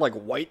 just had like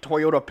white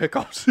Toyota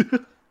pickups.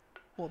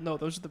 Well, no,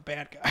 those are the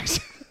bad guys.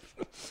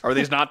 Are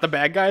these not the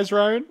bad guys,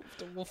 Ryan?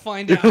 We'll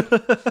find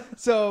out.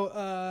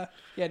 So,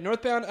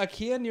 northbound, a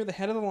Kia near the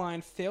head of the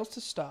line fails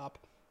to stop.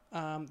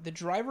 The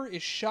driver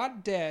is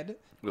shot dead.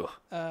 Ugh.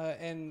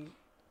 And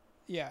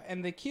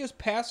the Kia's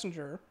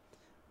passenger,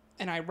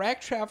 an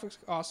Iraq traffic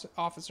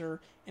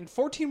officer, and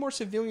 14 more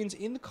civilians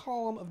in the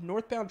column of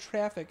northbound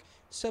traffic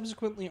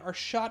subsequently are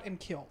shot and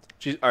killed.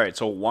 Jeez, all right,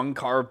 so one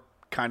car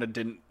kind of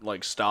didn't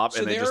like stop,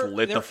 and they just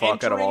lit the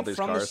fuck out of all these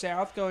from cars. the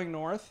south going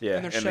north, Yeah,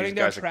 and they're and shutting these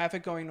down guys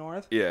traffic going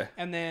north. Yeah.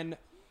 And then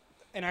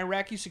an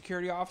Iraqi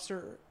security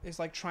officer is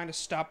like trying to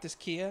stop this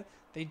Kia.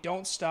 They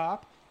don't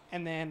stop,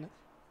 and then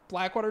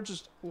Blackwater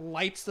just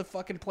lights the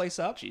fucking place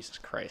up. Jesus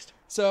Christ.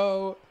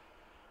 So,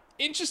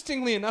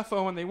 interestingly enough,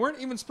 Owen, they weren't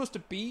even supposed to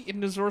be in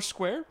Nazor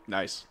Square.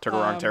 Nice. Took a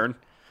wrong turn.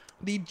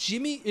 The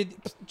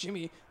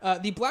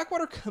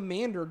Blackwater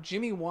commander,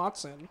 Jimmy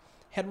Watson,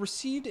 had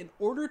received an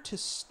order to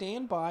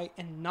stand by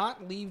and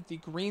not leave the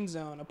green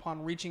zone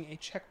upon reaching a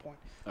checkpoint.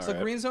 So the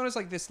green zone is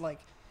like this, like,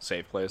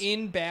 safe place.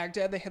 in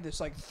Baghdad, they had this,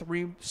 like,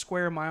 3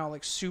 square mile,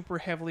 like, super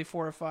heavily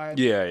fortified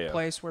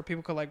place where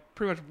people could, like,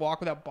 pretty much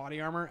walk without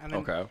body armor. And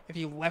then if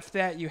you left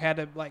that, you had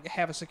to, like,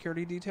 have a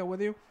security detail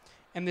with you.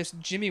 And this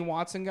Jimmy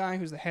Watson guy,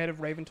 who's the head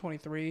of Raven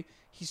 23,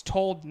 he's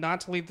told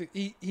not to leave.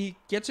 He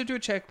gets into a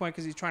checkpoint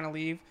because he's trying to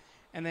leave.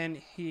 And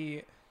then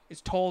he is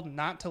told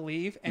not to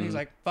leave. And he's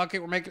like, fuck it,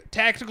 we're making a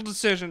tactical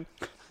decision.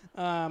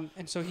 And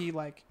so he,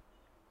 like...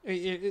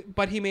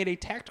 but he made a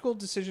tactical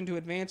decision to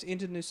advance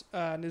into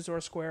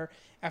Nazor Square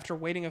after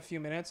waiting a few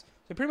minutes. So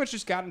he pretty much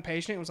just got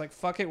impatient and was like,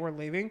 fuck it, we're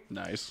leaving.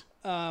 Nice.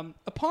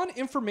 Upon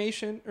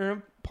informing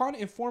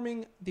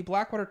the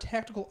Blackwater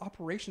Tactical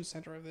Operations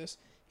Center of this,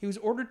 he was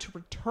ordered to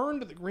return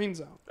to the green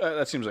zone.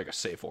 That seems like a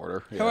safe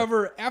order. Yeah.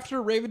 However,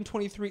 after Raven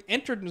 23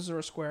 entered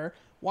Nazor Square,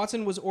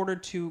 Watson was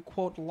ordered to,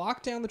 quote,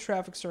 lock down the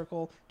traffic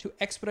circle to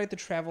expedite the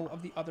travel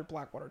of the other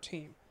Blackwater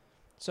team.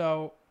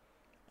 So...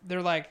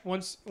 they're like,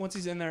 once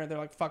he's in there, they're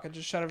like, fuck it,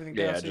 just shut everything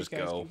down so these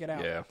guys can get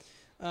out. Yeah.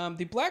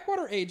 The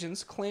Blackwater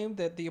agents claimed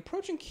that the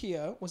approaching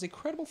Kia was a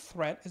credible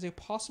threat as a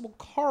possible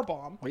car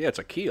bomb. Well, yeah, it's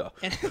a Kia.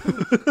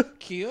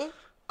 Kia?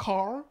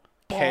 Car?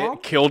 Bomb?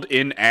 Killed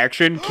in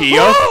action,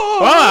 Kia?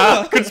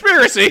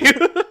 Conspiracy!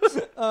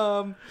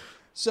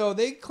 So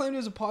they claimed it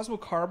was a possible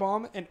car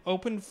bomb and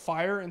opened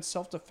fire in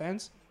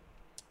self-defense.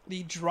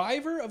 The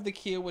driver of the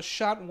Kia was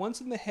shot once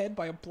in the head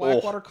by a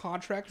Blackwater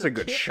contractor. That's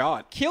a good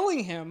shot.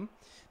 Killing him.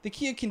 The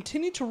Kia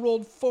continued to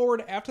roll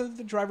forward after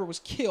the driver was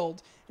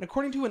killed, and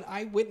according to an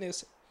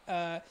eyewitness,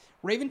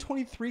 Raven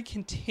 23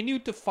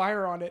 continued to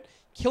fire on it,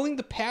 killing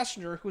the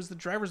passenger, who was the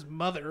driver's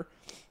mother.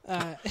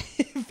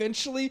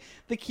 Eventually,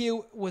 the Kia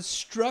was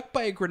struck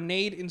by a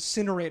grenade,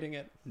 incinerating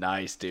it.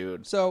 Nice,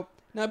 dude. So,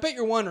 now I bet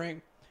you're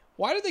wondering,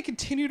 why did they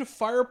continue to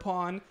fire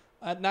upon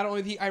not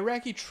only the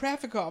Iraqi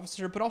traffic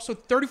officer, but also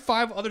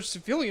 35 other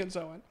civilians,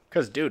 Owen?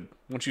 Because, dude,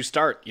 once you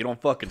start, you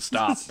don't fucking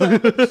stop.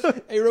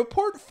 A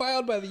report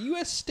filed by the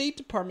U.S. State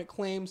Department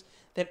claims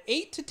that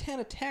 8 to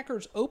 10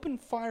 attackers opened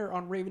fire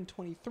on Raven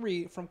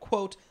 23 from,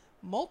 quote,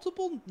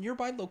 multiple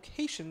nearby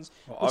locations,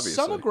 with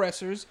some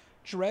aggressors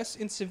dressed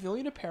in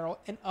civilian apparel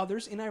and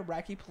others in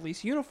Iraqi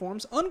police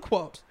uniforms,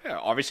 unquote. Yeah,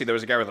 obviously there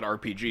was a guy with an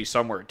RPG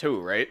somewhere, too,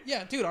 right?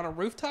 Yeah, dude, on a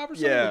rooftop or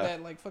something with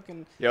that, like,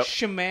 fucking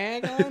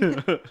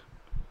shemag on.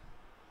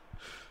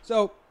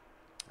 So,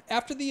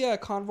 after the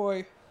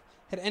convoy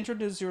had entered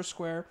Nazor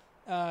Square,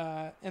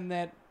 and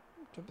that...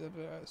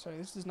 sorry,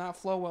 this does not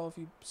flow well if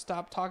you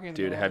stop talking.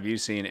 Dude, have you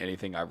seen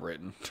anything I've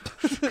written?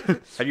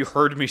 Have you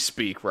heard me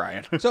speak,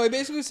 Ryan? So it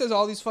basically says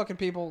all these fucking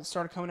people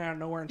started coming out of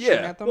nowhere and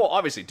shooting at them. Well,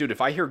 obviously, dude,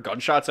 if I hear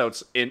gunshots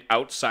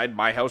outside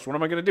my house, what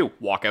am I going to do?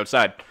 Walk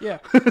outside. Yeah.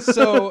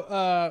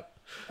 So,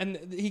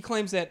 and he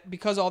claims that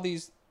because all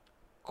these,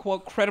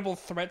 quote, credible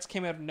threats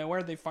came out of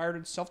nowhere, they fired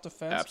in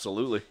self-defense.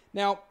 Absolutely.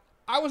 Now,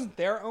 I wasn't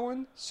there,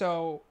 Owen,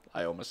 so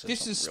I almost said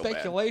this is real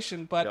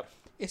speculation, but... Yep.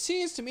 It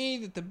seems to me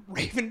that the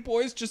Raven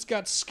boys just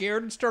got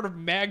scared and started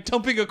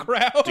mag-dumping a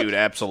crowd. Dude,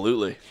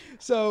 absolutely.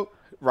 So...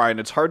 Ryan,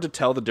 it's hard to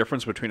tell the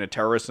difference between a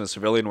terrorist and a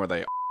civilian where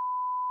they...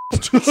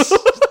 That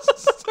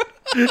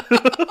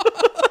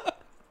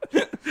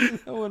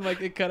one might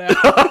get cut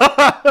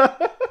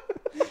out.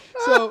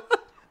 So,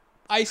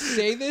 I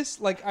say this,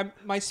 like,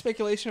 my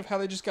speculation of how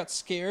they just got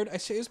scared, I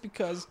say this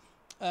because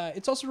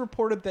it's also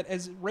reported that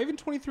as Raven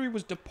 23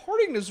 was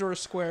departing Nazor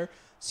Square,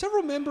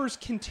 several members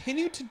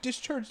continued to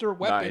discharge their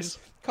weapons,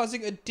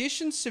 causing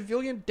additional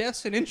civilian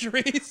deaths and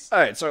injuries. All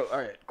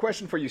right,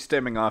 question for you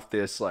stemming off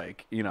this,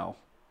 like, you know,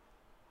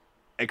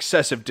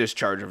 excessive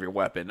discharge of your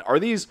weapon. Are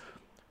these...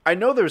 I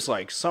know there's,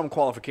 like, some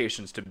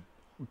qualifications to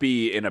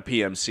be in a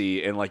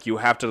PMC, and, like, you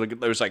have to...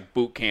 There's, like,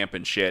 boot camp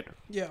and shit.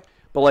 Yeah.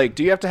 But, like,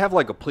 do you have to have,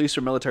 like, a police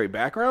or military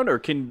background, or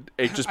can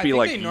it just be,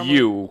 like,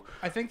 you?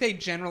 I think they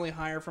generally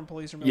hire from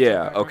police or military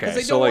background. Yeah, okay. Because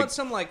they don't want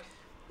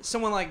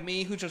someone like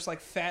me who's just, like,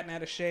 fat and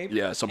out of shape.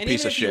 Yeah, some and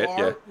piece of shit, even if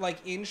you are,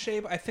 like, in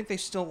shape, I think they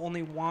still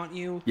only want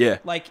you. Yeah.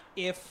 Like,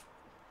 if...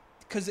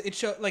 Because it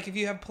shows, like, if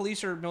you have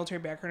police or military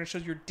background, it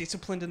shows you're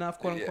disciplined enough,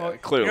 quote unquote. Yeah,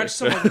 clearly. You're not just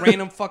some like,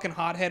 random fucking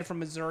hothead from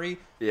Missouri.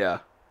 Yeah.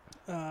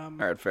 All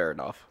right, fair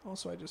enough.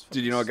 Also, I just...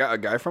 Did you know a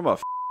guy from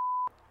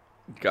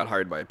got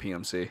hired by a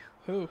PMC?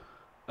 Who?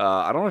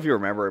 I don't know if you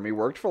remember him. He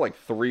worked for, like,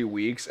 3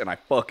 weeks, and I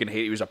fucking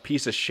hate it. He was a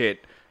piece of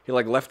shit. He,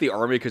 like, left the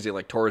army because he,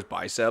 like, tore his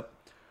bicep.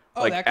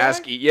 Oh, like, that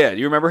guy? Yeah, do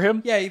you remember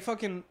him? Yeah, he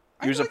fucking...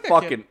 He was a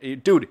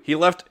fucking... Dude, he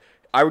left...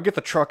 I would get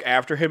the truck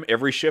after him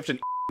every shift, and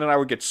I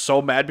would get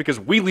so mad because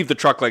we leave the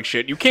truck like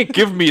shit. You can't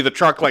give me the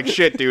truck like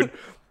shit, dude.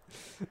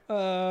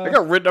 I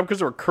got written up because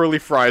there were curly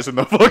fries in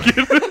the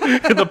fucking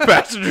in the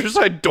passenger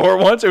side door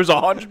once. It was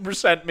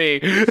 100% me.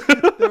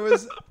 There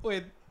was...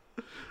 Wait...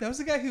 That was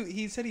the guy who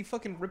he said he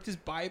fucking ripped his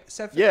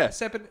bicep. Yeah.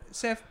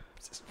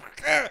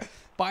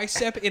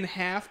 bicep in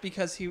half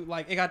because he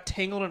it got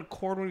tangled in a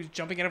cord when he was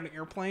jumping out of an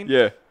airplane.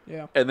 Yeah.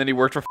 Yeah. And then he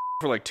worked for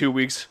like 2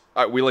 weeks.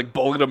 We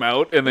bullied him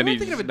out, and then I'm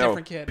thinking of a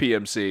different kid.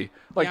 PMC.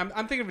 Like Yeah,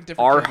 I'm thinking of a different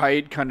our kid.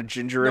 height, kind of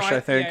gingerish, No, I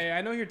think. Yeah,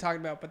 I know who you're talking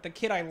about, but the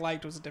kid I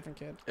liked was a different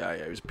kid.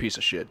 Yeah, he was a piece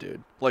of shit,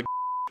 dude. Like,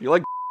 you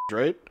like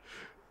right?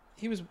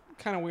 He was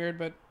kind of weird,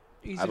 but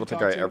easy I don't to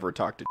think talk I to. ever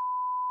talked to.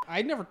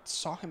 I never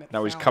saw him at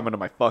Now he's Fallon. coming to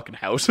my fucking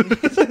house.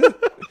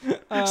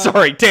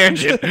 Sorry,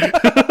 tangent.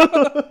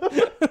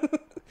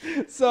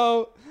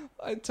 So,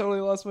 I totally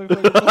lost my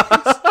fucking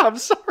place. I'm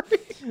sorry.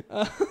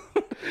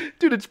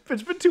 Dude, it's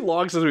been too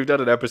long since we've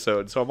done an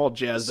episode, so I'm all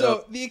jazzed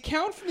up. So, the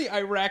account from the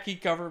Iraqi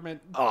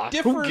government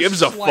differs Who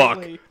gives a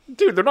slightly. fuck?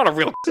 Dude, they're not a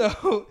real...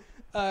 So,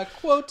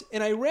 quote,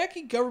 an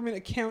Iraqi government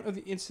account of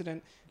the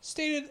incident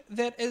stated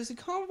that as the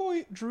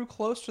convoy drew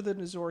close to the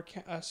Nizor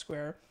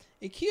square,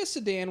 a Kia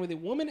sedan with a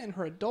woman and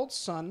her adult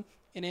son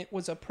in it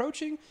was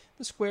approaching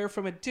the square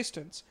from a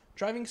distance,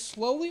 driving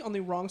slowly on the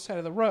wrong side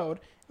of the road,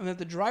 and that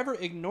the driver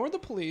ignored the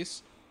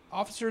police,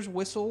 officers'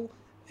 whistle,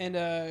 and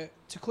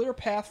to clear a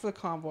path for the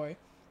convoy.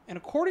 And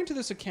according to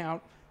this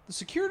account, the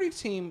security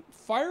team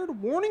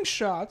fired warning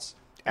shots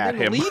At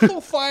and then him.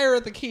 lethal fire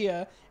at the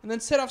Kia, and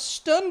then set off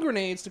stun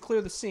grenades to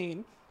clear the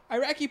scene.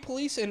 Iraqi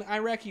police and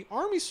Iraqi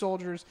army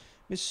soldiers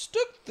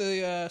mistook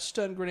the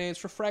stun grenades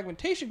for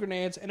fragmentation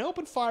grenades and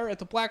opened fire at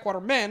the Blackwater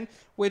men,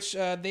 which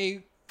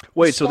they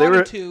Wait, so they were...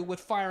 responded to with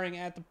firing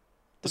at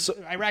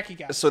the Iraqi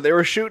guys. So they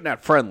were shooting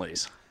at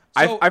friendlies.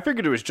 So- I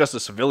figured it was just a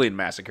civilian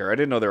massacre. I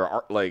didn't know there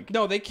were,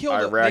 No, they killed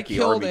Iraqi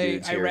army a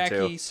dudes here, Iraqi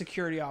too.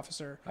 security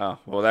officer. Oh,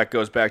 well, that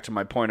goes back to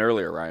my point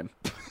earlier, Ryan.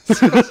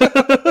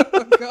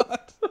 Oh, God.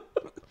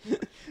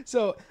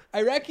 So,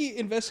 Iraqi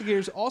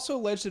investigators also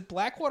alleged that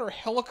Blackwater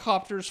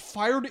helicopters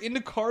fired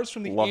into cars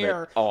from the Love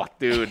air, it. Oh,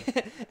 dude.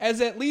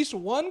 as at least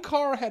one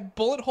car had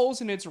bullet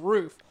holes in its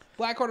roof.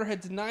 Blackwater had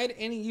denied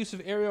any use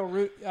of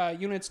aerial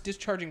units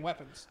discharging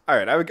weapons. All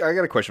right, I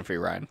got a question for you,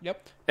 Ryan.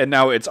 Yep. And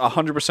now it's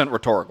 100%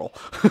 rhetorical.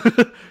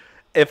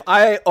 If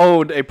I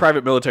owned a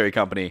private military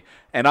company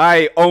and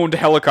I owned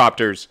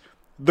helicopters,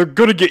 they're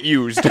gonna get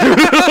used.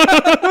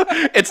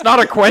 It's not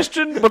a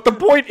question, but the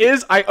point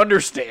is, I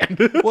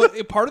understand. Well,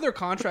 part of their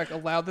contract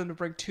allowed them to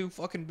bring 2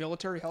 fucking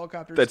military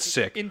helicopters That's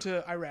sick.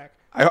 into Iraq.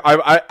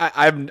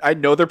 I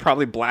know they're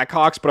probably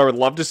Blackhawks, but I would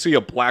love to see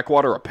a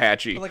Blackwater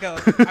Apache. I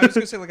was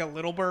gonna say like a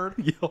Little Bird.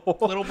 Yo.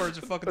 Little Birds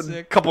are fucking A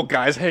sick. couple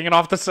guys hanging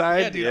off the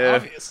side. Yeah, dude,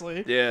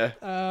 obviously.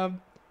 Yeah.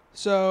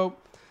 So,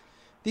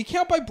 the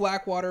account by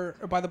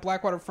the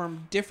Blackwater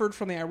firm differed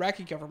from the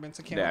Iraqi government's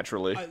account.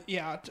 Naturally.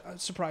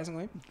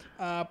 Surprisingly.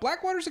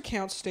 Blackwater's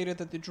account stated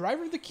that the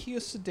driver of the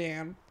Kia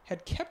sedan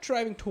had kept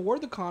driving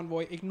toward the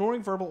convoy,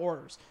 ignoring verbal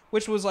orders,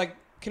 which was,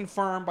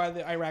 confirmed by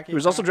the Iraqi He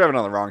was also driving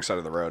on the wrong side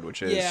of the road,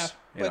 which is,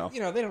 they don't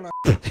know.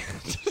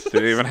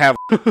 didn't even have...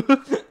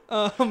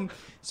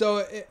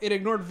 So it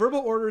ignored verbal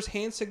orders,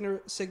 hand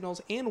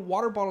signals, and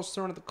water bottles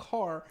thrown at the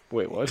car.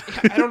 Wait, what?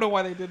 I don't know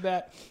why they did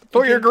that.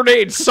 Throw your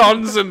grenades,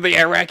 sons, and the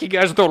Iraqi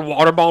guys are throwing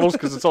water bottles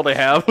because that's all they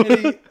have.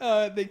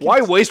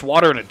 Why waste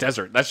water in a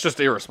desert? That's just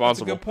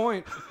irresponsible. That's a good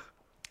point.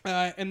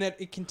 And that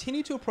it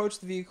continued to approach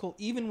the vehicle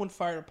even when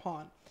fired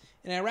upon.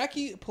 An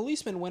Iraqi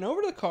policeman went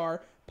over to the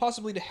car,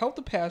 possibly to help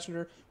the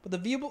passenger, but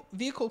the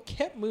vehicle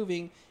kept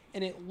moving,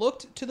 and it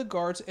looked to the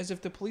guards as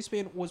if the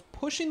policeman was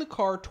pushing the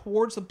car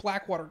towards the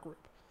Blackwater group.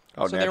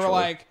 Oh, so they were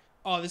like,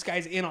 oh, this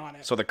guy's in on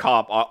it. So the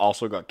cop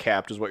also got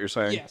capped, is what you're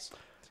saying? Yes.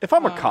 If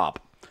I'm a cop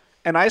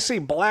and I see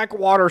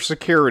Blackwater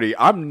security,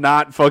 I'm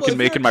not fucking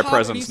making my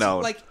presence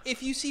known.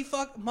 If you see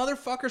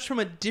motherfuckers from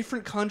a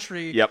different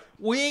country, Yep.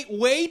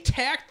 way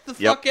tacked the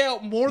fuck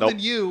out more Nope. than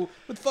you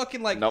with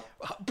fucking Nope.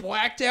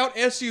 blacked out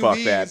SUVs. Fuck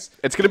that.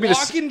 It's gonna be the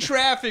blocking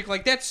traffic.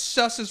 That's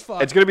sus as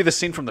fuck. It's gonna be the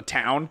scene from The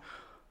Town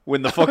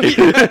when the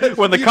fucking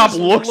when the You cop just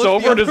looks look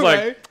over the and is other like,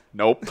 way.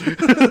 nope.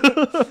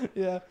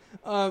 Yeah.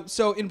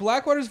 So in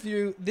Blackwater's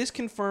view, this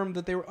confirmed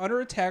that they were under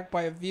attack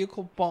by a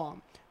vehicle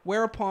bomb,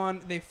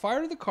 whereupon they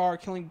fired at the car,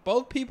 killing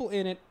both people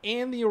in it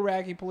and the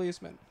Iraqi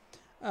policeman.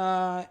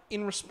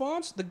 In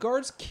response, the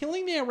guards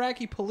killing the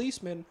Iraqi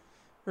policeman,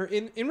 or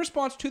in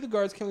response to the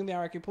guards killing the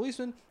Iraqi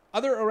policeman,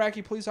 other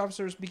Iraqi police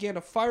officers began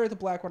to fire at the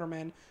Blackwater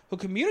men, who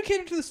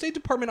communicated to the State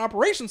Department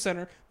Operations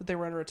Center that they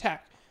were under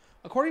attack.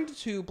 According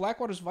to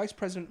Blackwater's Vice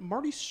President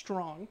Marty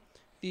Strong,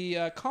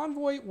 the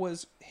convoy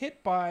was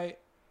hit by,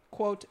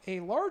 quote, a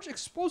large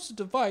explosive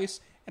device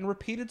and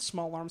repeated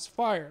small arms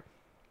fire,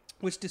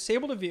 which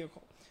disabled a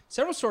vehicle.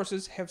 Several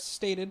sources have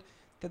stated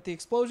that the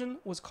explosion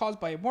was caused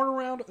by a mortar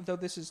round, though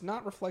this is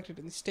not reflected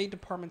in the State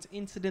Department's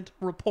incident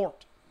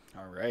report.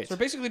 All right. So they're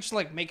basically just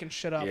making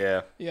shit up.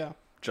 Yeah. Yeah.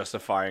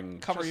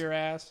 Justifying Your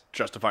ass.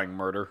 Justifying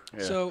murder.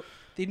 Yeah. So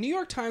the New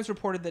York Times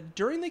reported that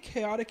during the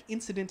chaotic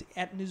incident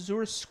at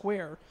Nizur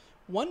Square,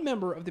 one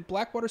member of the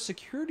Blackwater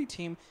security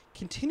team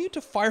continued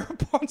to fire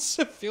upon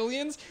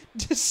civilians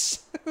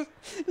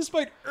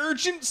despite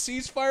urgent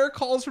ceasefire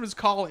calls from his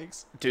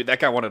colleagues. Dude, that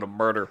guy wanted to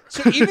murder.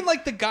 So even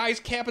the guys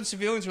capping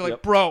civilians are like,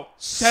 Yep. bro,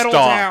 settle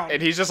Stop. down.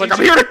 And he's just like,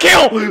 I'm here to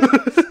kill!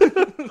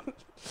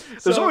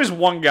 There's always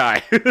one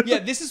guy. Yeah,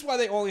 this is why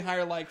they only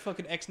hire like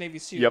fucking ex-Navy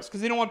SEALs, Yep.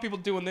 because they don't want people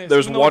doing this.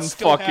 There's even though one it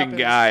still fucking happens.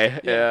 guy.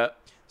 Yeah.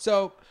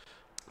 So,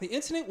 the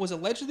incident was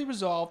allegedly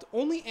resolved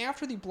only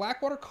after the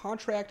Blackwater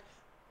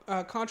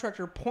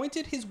contractor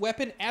pointed his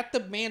weapon at the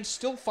man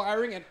still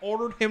firing and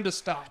ordered him to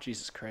stop.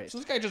 Jesus Christ. So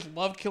this guy just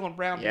loved killing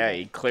brown Yeah,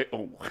 people. he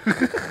Oh.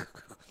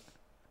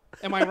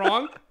 Am I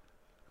wrong?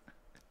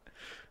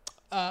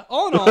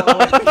 All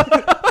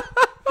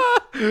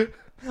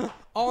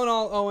in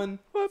all, Owen,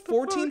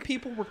 14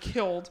 people were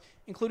killed,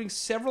 including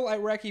several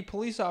Iraqi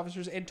police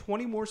officers, and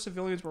 20 more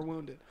civilians were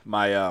wounded.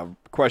 My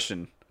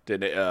question: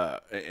 did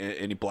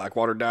any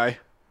Blackwater die?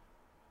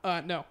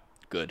 No.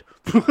 Good.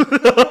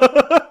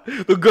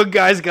 The good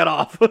guys got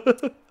off.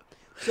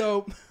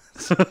 So,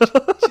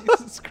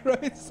 Jesus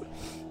Christ.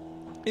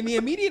 In the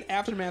immediate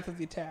aftermath of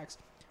the attacks,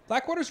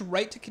 Blackwater's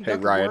right to Hey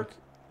conduct Ryan, work.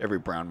 every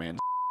brown man.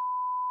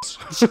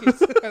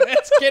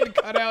 That's getting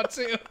cut out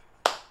too.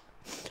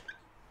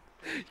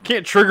 You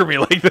can't trigger me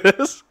like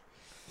this.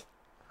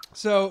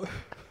 So,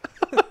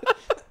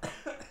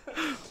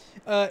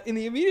 in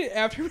the immediate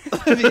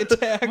aftermath of the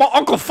attack, My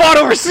uncle fought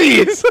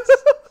overseas.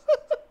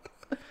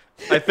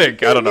 I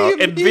think. I don't know. In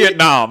immediate-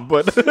 Vietnam,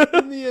 but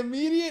in the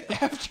immediate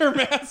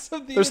aftermath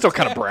of the they're still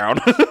kind of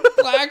attack, brown.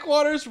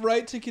 Blackwater's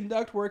right to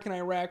conduct work in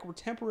Iraq were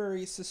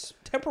temporarily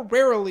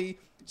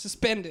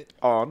suspended.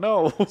 Oh,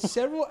 no.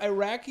 Several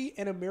Iraqi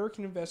and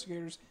American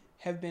investigators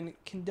have been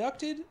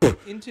conducted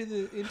into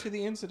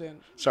the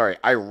incident. Sorry,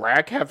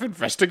 Iraq have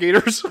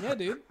investigators? Yeah,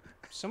 dude.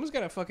 Someone's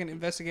got to fucking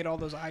investigate all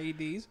those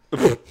IEDs.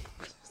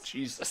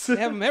 Jesus. They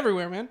have them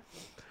everywhere, man.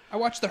 I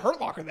watched The Hurt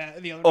Locker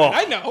the other Oh.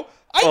 night.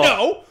 I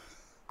know.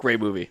 Great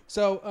movie.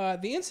 So,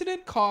 the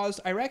incident caused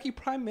Iraqi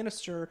Prime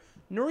Minister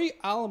Nouri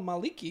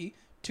al-Maliki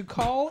to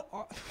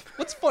call...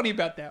 What's funny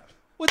about that?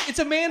 It's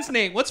a man's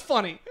name. What's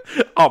funny?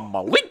 Oh,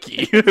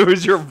 Maliki. It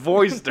was your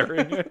voice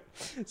during it.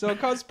 So it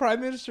caused Prime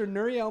Minister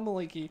Nouri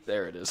al-Maliki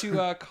There it is.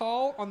 to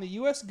call on the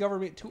U.S.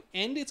 government to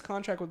end its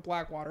contract with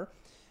Blackwater,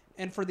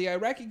 and for the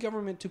Iraqi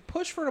government to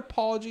push for an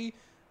apology,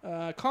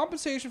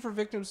 compensation for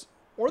victims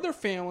or their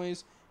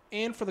families,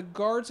 and for the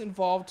guards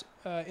involved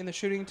in the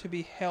shooting to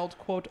be held,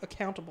 quote,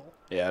 accountable.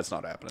 Yeah, it's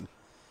not happening.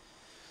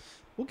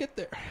 We'll get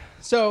there.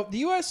 So the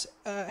U.S.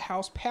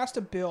 House passed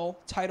a bill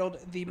titled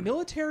the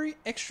Military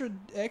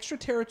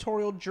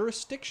Extraterritorial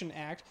Jurisdiction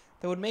Act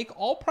that would make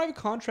all private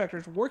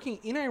contractors working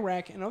in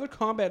Iraq and other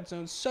combat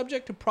zones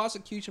subject to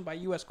prosecution by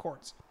U.S.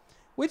 courts.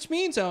 Which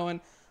means,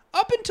 Owen,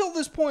 up until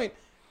this point,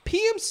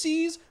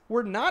 PMCs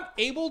were not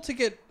able to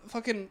get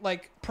fucking,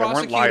 like,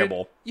 prosecuted. They weren't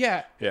liable.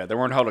 Yeah. Yeah, they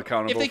weren't held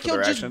accountable If they for killed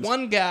their just actions.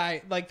 one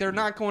guy, like, they're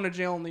not going to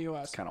jail in the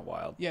U.S. Kind of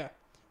wild. Yeah.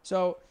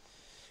 So,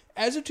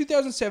 as of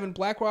 2007,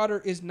 Blackwater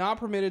is not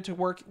permitted to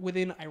work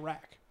within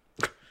Iraq.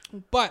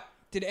 But,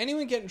 did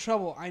anyone get in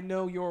trouble? I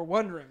know you're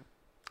wondering.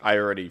 I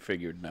already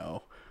figured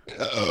no.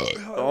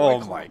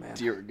 Oh my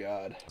dear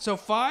God. So,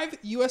 5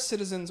 U.S.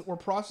 citizens were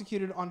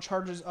prosecuted on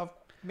charges of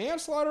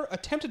manslaughter,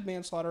 attempted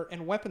manslaughter,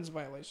 and weapons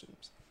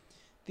violations.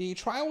 The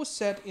trial was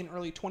set in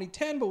early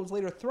 2010, but was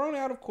later thrown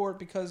out of court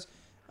because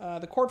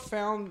the court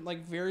found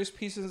like various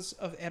pieces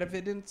of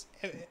evidence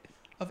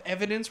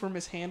were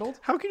mishandled.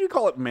 How can you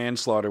call it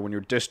manslaughter when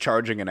you're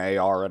discharging an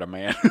AR at a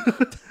man?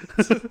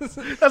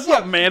 That's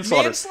not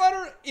manslaughter.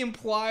 Manslaughter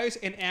implies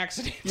an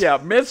accident. Yeah,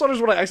 manslaughter is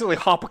when I accidentally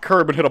hop a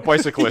curb and hit a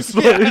bicyclist.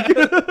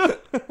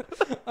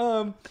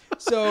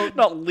 So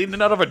Not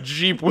leaning out of a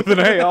Jeep with an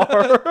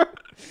AR.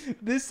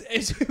 this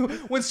is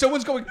when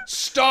someone's going,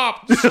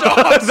 stop.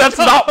 That's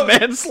not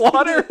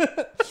manslaughter.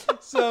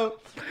 So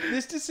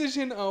this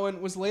decision,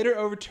 Owen, was later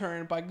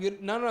overturned by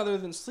none other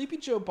than Sleepy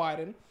Joe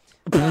Biden.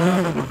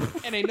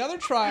 And another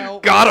trial.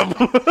 Got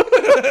him.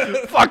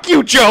 Fuck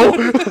you,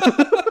 Joe.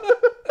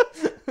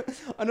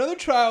 Another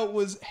trial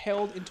was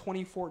held in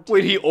 2014.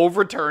 Wait, he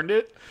overturned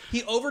it?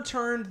 He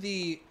overturned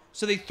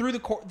so they threw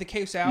the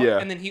case out, Yeah.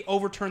 and then he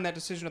overturned that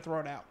decision to throw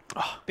it out,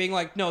 being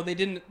like, no, they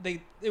didn't.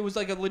 It was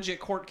like a legit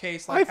court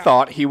case. Like I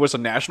thought he was a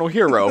national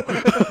hero.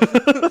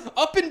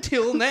 up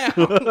until now.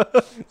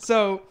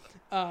 So,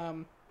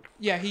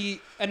 yeah,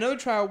 another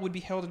trial would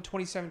be held in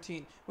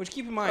 2017. Which,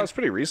 keep in mind, That's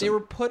pretty recent. They were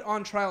put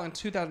on trial in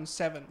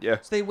 2007. Yeah.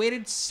 So they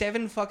waited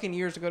 7 fucking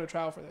years to go to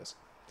trial for this.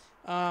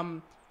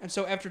 And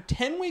so after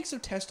 10 weeks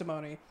of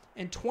testimony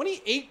and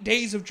 28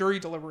 days of jury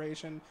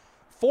deliberation,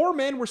 4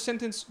 men were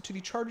sentenced to the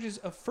charges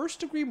of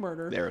first-degree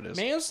murder, There it is.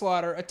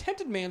 manslaughter,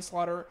 attempted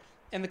manslaughter,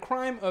 and the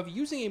crime of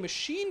using a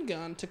machine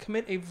gun to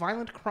commit a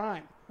violent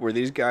crime. Were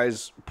these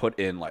guys put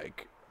in,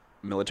 like,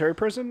 military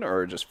prison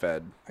or just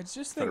fed? I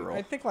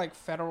Federal. think like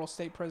federal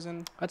state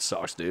prison. That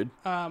sucks, dude.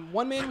 1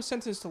 man was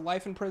sentenced to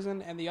life in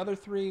prison, and the other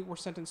 3 were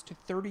sentenced to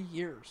 30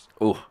 years.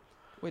 Ooh.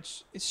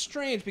 Which is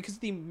strange because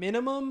the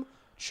minimum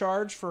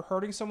charge for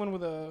hurting someone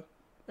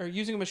or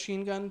using a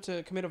machine gun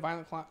to commit a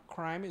violent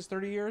crime is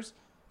 30 years.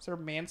 So their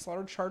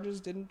manslaughter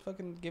charges didn't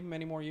fucking give them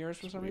any more years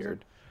for some reason.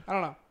 Weird. I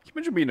don't know. Can you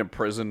imagine being in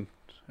prison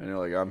and you're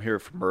like, I'm here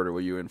for murder. What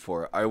are you in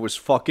for? I was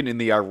fucking in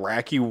the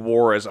Iraqi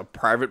war as a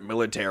private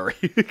military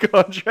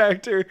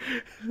contractor.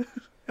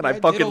 And I I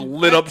fucking diddled-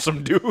 lit I- up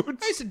some dudes.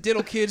 I used to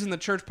diddle kids in the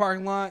church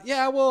parking lot.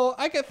 Yeah, well,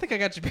 think I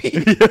got you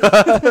beat.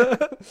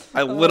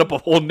 I lit up a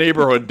whole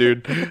neighborhood,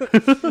 dude.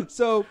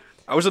 So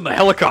I was in the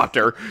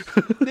helicopter.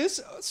 this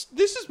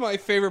is my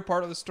favorite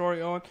part of the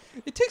story, Owen.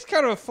 It takes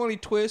kind of a funny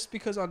twist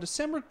because on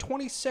December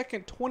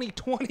 22nd,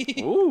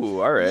 2020,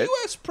 Ooh, all right.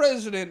 U.S.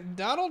 President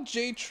Donald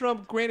J.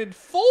 Trump granted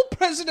full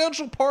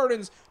presidential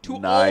pardons to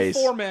Nice.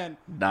 all 4 men.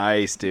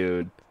 Nice,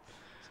 dude.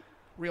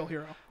 Real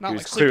hero, not He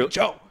like was Sleepy clear-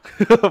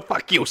 Joe.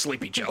 Fuck you,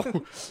 Sleepy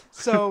Joe.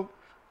 So,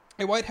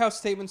 a White House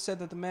statement said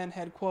that the men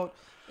had, quote,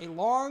 a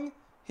long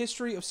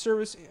history of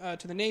service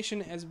to the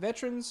nation as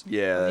veterans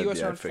Yeah, of the U.S.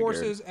 yeah, I Armed figured,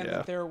 Forces, and yeah.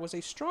 that there was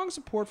a strong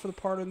support for the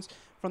pardons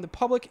from the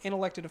public and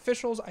elected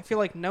officials. I feel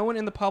like no one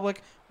in the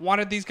public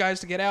wanted these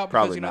guys to get out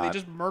because, Probably they not.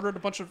 just murdered a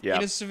bunch of Yeah,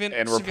 innocent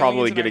and we're civilians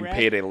probably in getting Iraq.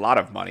 paid a lot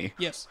of money.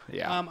 Yes.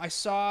 Yeah. I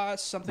saw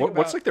something What's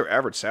about... like their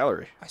average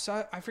salary?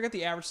 I forget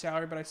the average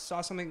salary, but I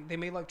saw something... They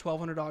made like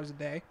 $1,200 a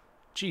day.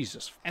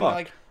 Jesus, And fuck.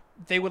 like...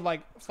 They would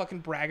like fucking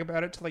brag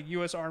about it to like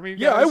U.S. Army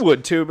Yeah, I guys.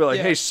 would too. Be like,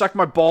 Yeah. hey, suck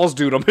my balls,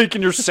 dude. I'm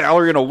making your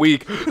salary in a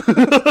week.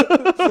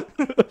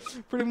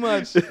 Pretty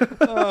much.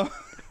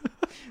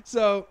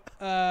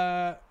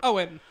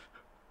 Owen.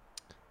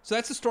 So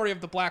that's the story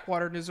of the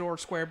Blackwater Nizoor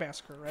Square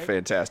massacre, right?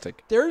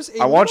 Fantastic. There's a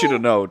I want you to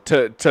little-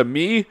 know, to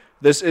me,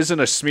 this isn't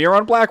a smear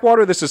on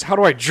Blackwater. This is how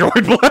do I join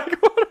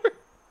Blackwater?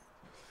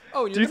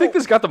 Oh, Do you think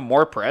this got them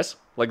more press?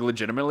 Like,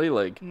 legitimately?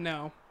 Like,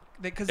 No,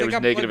 because It they was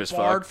got negative like, as fuck.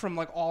 barred from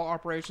like all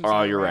operations.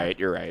 oh, in you're Iraq. right.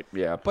 You're right.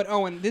 Yeah. But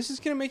Owen, this is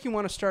gonna make you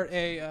want to start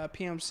a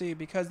PMC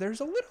because there's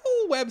a little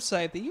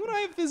website that you and I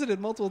have visited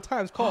multiple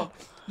times called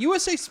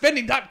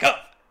USAspending.gov,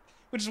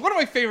 which is one of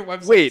my favorite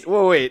websites.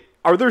 Wait.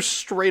 Are there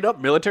straight up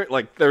military,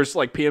 like, there's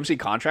like PMC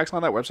contracts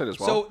on that website as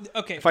well? So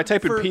okay, if I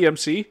type in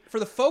PMC, for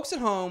the folks at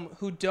home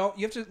who don't,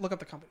 you have to look up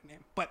the company name.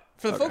 But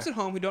for the folks at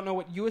home who don't know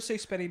what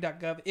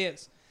USAspending.gov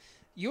is,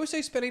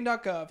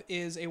 USAspending.gov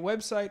is a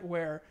website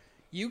where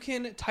you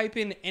can type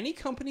in any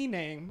company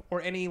name or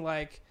any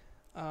like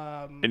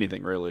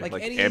anything really,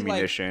 like any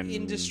ammunition, like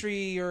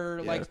industry or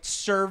yeah. like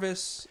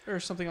service or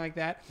something like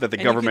that that the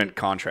And you government can-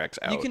 contracts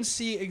out You can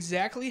see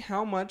exactly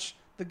how much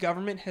the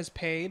government has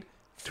paid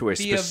to a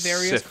via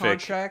various specific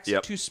contracts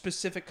Yep. to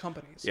specific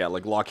companies. Yeah,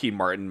 like Lockheed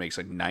Martin makes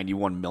like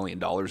 $91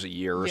 million a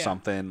year or Yeah.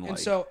 something. And like,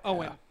 so,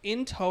 Owen,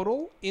 in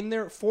total,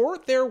 for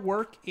their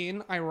work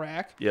in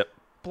Iraq, Yep.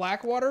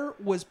 Blackwater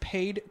was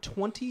paid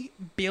 $20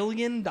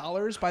 billion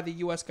by the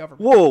U.S.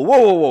 government.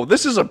 Whoa.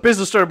 This is a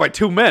business started by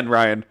 2 men,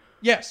 Ryan.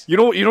 Yes. You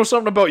know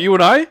something about you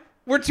and I?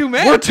 We're 2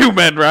 men. We're 2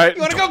 men, right?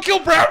 You want to go kill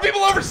brown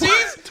people overseas?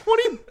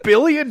 $20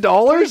 billion?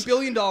 $20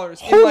 billion in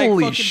Holy like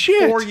fucking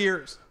shit. 4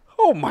 years.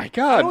 Oh my I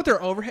god. know what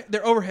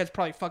their overhead's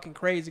probably fucking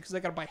crazy because they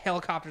got to buy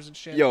helicopters and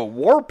shit. Yo,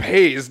 war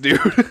pays, dude.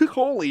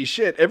 Holy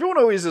shit. Everyone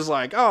always is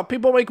like, oh,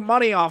 people make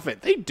money off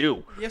it. They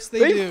do. Yes, they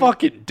They do.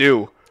 fucking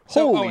do.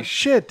 So, Holy Owen-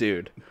 shit,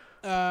 dude.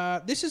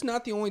 This is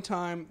not the only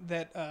time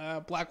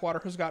that Blackwater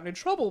has gotten in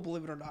trouble,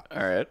 believe it or not.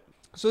 All right.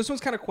 So this one's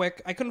kind of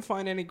quick. I couldn't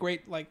find any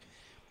great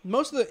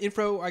most of the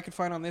info I could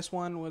find on this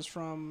one was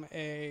from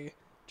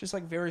just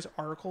like various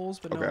articles,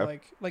 but no Okay.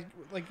 like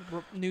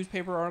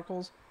newspaper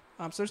articles.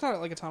 So there's not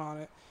like a ton on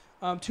it.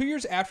 2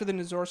 years after the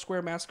Nizoor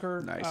Square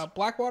massacre, Nice.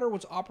 Blackwater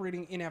was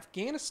operating in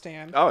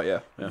Afghanistan Oh, yeah.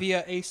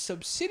 via a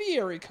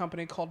subsidiary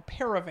company called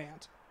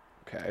Paravant.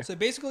 Okay. So they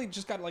basically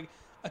just got like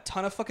a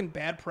ton of fucking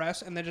bad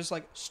press, and then just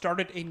like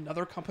started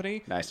another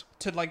company Nice.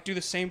 to like do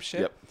the same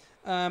shit. Yep.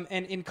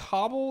 And in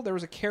Kabul, there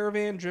was a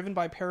caravan driven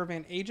by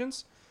Paravant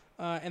agents,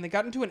 and they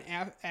got into an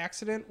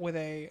accident with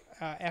a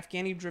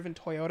Afghani-driven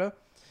Toyota.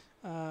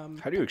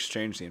 How do you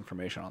exchange the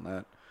information on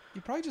that? You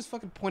probably just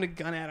fucking point a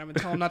gun at him and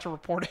tell him not to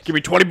report it. Give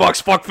me $20,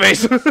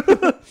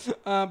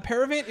 fuckface.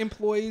 Paravant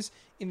employees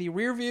in the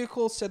rear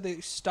vehicle said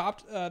they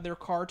stopped their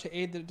car to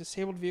aid the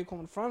disabled vehicle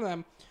in front of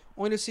them,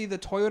 only to see the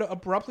Toyota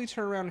abruptly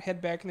turn around and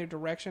head back in their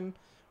direction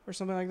or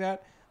something like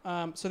that.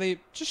 So they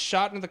just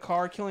shot into the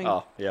car, killing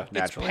Oh, yeah, its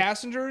naturally.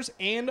 passengers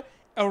and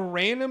a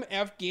random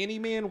Afghani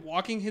man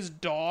walking his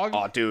dog.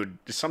 Oh, dude.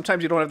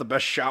 Sometimes you don't have the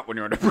best shot when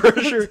you're under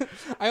pressure.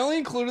 I only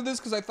included this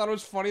because I thought it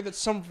was funny that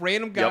some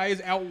random guy Yep.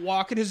 is out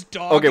walking his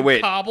dog Okay, in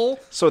wait. Kabul.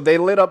 So they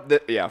lit up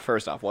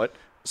first off, what?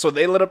 So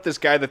they lit up this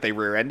guy that they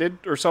rear-ended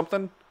or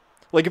something?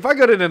 Like, if I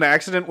got in an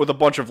accident with a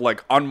bunch of,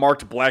 like,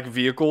 unmarked black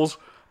vehicles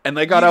and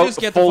they got You out just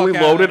get the fully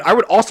fuck out of loaded, there. I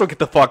would also get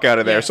the fuck out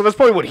of there. Yeah. So that's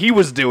probably what he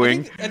was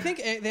doing. I think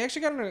they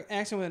actually got in an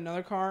accident with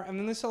another car, and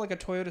then they saw like a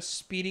Toyota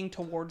speeding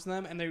towards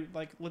them, and they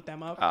like lit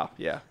them up. Oh,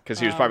 yeah. Because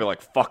he was probably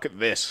like, fuck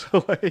this.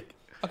 Like,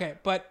 Okay,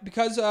 but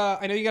because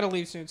I know you got to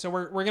leave soon, so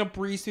we're gonna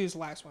breeze through this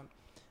last one.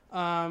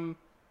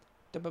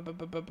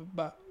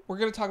 We're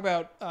gonna talk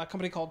about a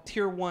company called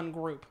Tier 1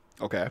 Group.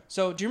 okay.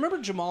 So do you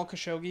remember Jamal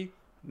Khashoggi?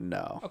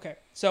 No. Okay,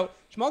 so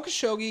Jamal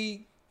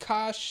Khashoggi,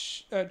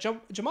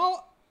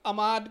 Jamal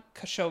Ahmad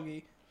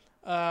Khashoggi,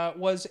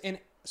 was an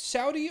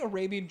Saudi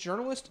Arabian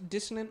journalist,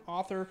 dissident,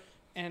 author,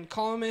 and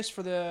columnist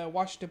for the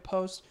Washington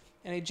Post,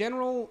 and a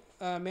general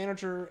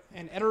manager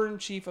and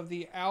editor-in-chief of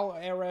the Al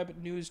Arab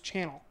News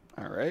Channel.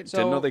 All right. So-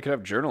 Didn't know they could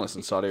have journalists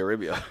in Saudi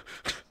Arabia.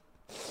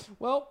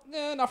 Well,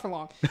 not for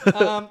long.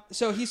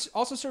 So he's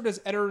also served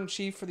as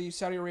editor-in-chief for the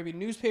Saudi Arabian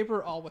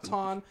newspaper Al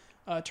Watan,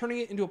 turning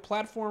it into a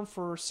platform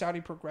for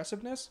Saudi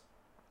progressiveness.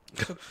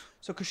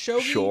 So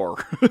Khashoggi. Sure.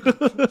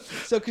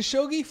 So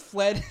Khashoggi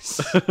fled.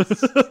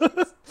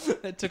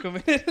 That took a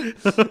minute.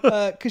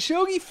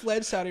 Khashoggi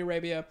fled Saudi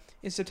Arabia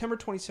in September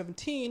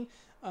 2017,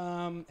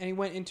 and he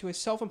went into a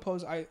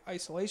self-imposed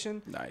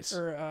isolation. Nice.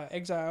 Or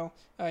exile.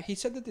 He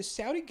said that the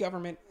Saudi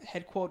government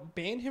had, quote,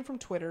 banned him from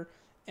Twitter,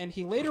 and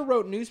he later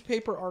wrote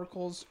newspaper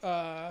articles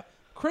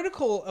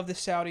critical of the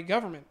Saudi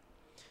government.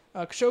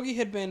 Khashoggi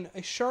had been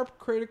a sharp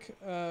critic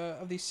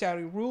of the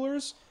Saudi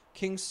rulers,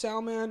 King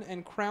Salman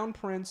and Crown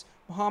Prince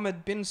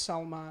Mohammed bin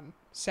Salman.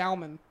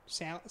 Salmon?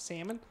 I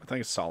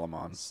think it's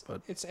Solomon,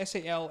 but It's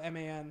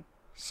Salman.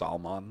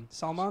 Salman.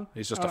 Salman?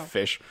 He's just a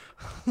fish.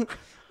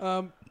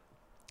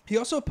 He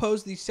also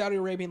opposed the Saudi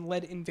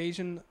Arabian-led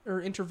invasion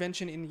or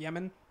intervention in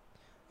Yemen.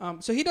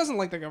 So he doesn't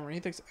like the government. He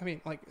thinks,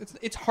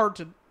 it's hard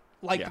to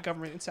like the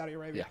government in Saudi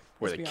Arabia. Yeah,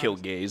 where they kill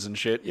gays and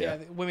shit. Yeah.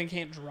 Women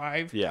can't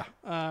drive. Yeah.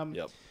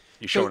 Yep.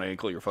 You show an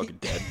ankle, you're fucking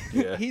dead.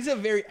 Yeah. He's a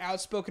very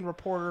outspoken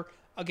reporter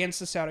against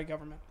the Saudi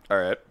government. All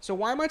right. So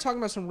why am I talking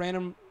about some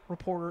random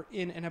reporter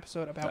in an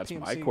episode about That's PMCs?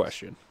 my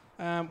question.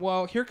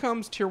 Well, here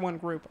comes Tier 1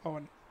 Group,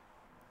 Owen.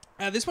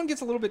 This one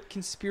gets a little bit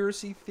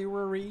conspiracy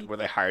theory. Were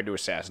they hired to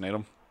assassinate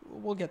him?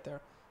 We'll get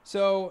there.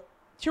 So,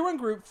 Tier 1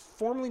 Group,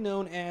 formerly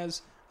known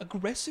as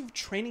Aggressive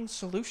Training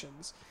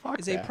Solutions,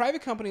 is a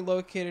private company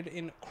located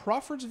in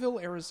Crawfordsville,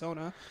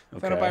 Arizona,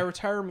 founded by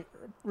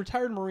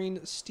retired Marine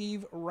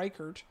Steve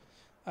Reichert.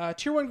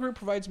 Tier 1 Group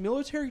provides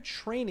military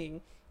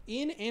training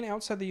in and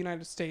outside the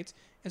United States,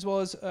 as well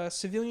as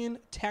civilian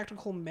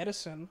tactical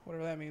medicine,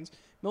 whatever that means,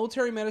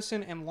 military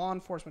medicine, and law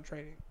enforcement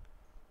training.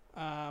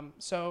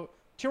 So,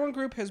 Tier 1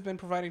 Group has been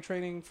providing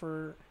training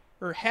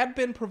had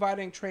been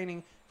providing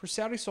training for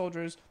Saudi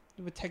soldiers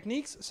with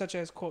techniques such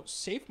as, quote,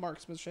 safe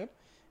marksmanship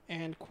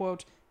and,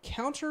 quote,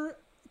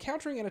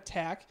 countering an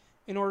attack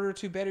in order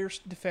to better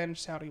defend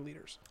Saudi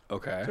leaders.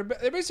 Okay. So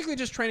they're basically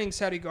just training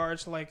Saudi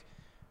guards to,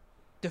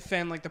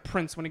 defend, the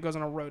prince when he goes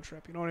on a road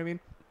trip. You know what I mean?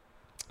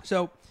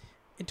 So,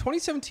 in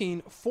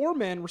 2017, 4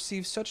 men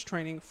received such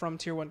training from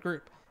Tier 1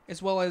 Group,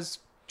 as well as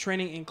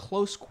training in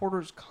close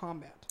quarters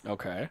combat.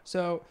 Okay.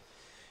 So,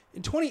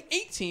 in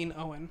 2018,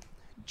 Owen,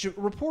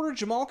 reporter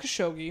Jamal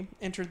Khashoggi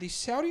entered the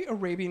Saudi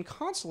Arabian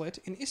consulate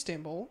in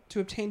Istanbul to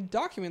obtain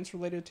documents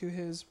related to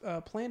his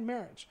planned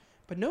marriage,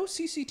 but no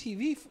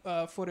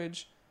CCTV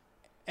footage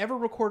ever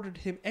recorded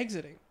him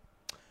exiting.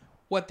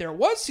 What there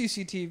was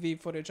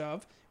CCTV footage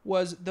of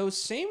was those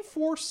same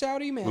 4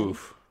 Saudi men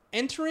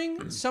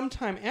entering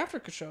sometime after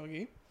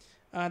Khashoggi.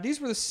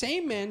 These were the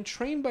same men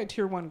trained by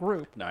Tier 1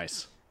 Group.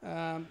 Nice.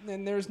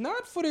 And there's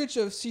not footage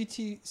of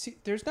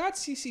there's not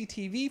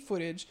CCTV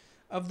footage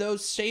of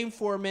those same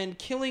 4 men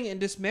killing and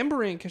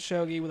dismembering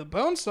Khashoggi with a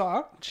bone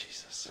saw.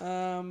 Jesus.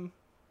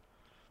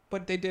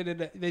 But they did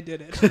it. They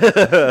did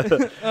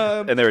it.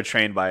 And they were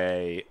trained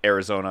by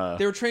Arizona.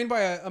 They were trained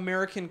by an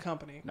American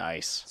company.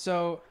 Nice.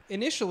 So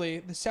initially,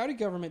 the Saudi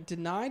government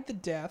denied the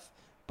death,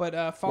 but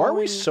following. Why are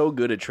we so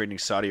good at training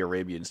Saudi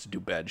Arabians to do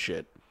bad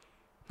shit?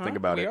 Think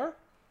about it. We are.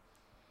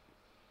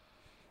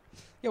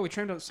 Yeah, we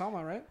trained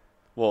Osama, right?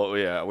 Well,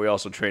 yeah, we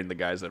also trained the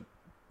guys that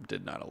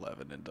did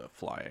 9/11 into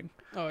flying.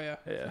 Oh yeah,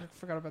 yeah. I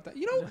forgot about that.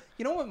 You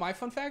know what my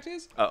fun fact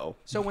is? Uh-oh.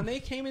 So when they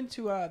came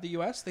into the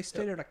U.S., they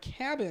stayed at a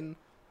cabin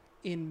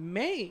in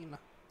Maine.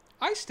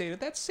 I stayed at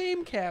that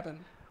same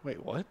cabin.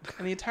 Wait, what?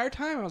 And the entire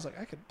time I was like,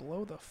 I could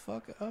blow the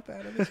fuck up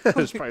out of this.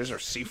 There's probably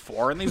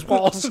C4 in these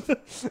walls.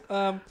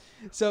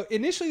 So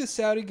initially the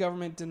Saudi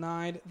government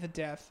denied the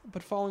death,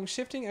 but following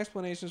shifting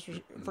explanations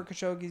for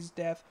Khashoggi's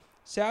death,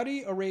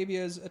 Saudi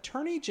Arabia's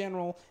Attorney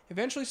General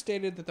eventually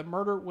stated that the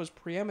murder was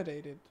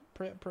premeditated.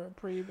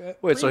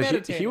 Wait, so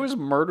he was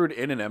murdered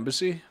in an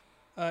embassy?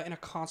 In a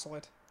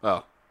consulate.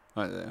 Oh,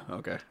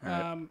 okay. All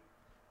right.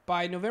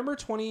 By November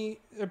 16,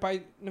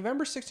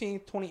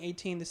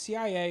 2018, the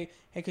CIA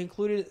had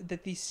concluded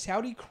that the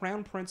Saudi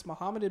Crown Prince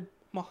Mohammed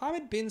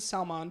bin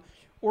Salman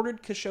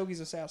ordered Khashoggi's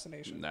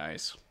assassination.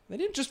 Nice. They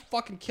didn't just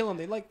fucking kill him.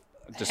 They hacked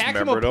him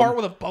Dismembered apart him?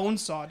 with a bone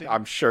saw, dude.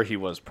 I'm sure he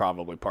was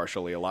probably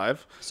partially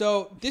alive.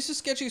 So this is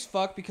sketchy as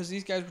fuck because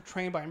these guys were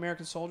trained by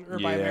American soldiers or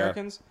by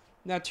Americans.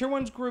 Now, Tier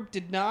 1's group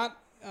did not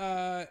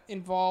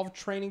involve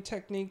training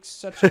techniques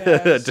such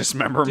as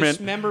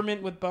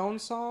dismemberment with bone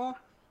saw.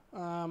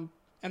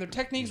 And their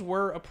techniques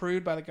were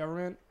approved by the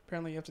government.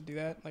 Apparently, you have to do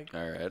that.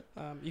 All right.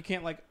 You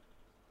can't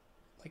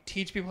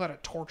teach people how to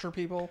torture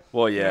people.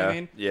 Well, yeah, you know what I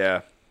mean?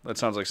 Yeah. That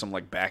sounds like some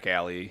back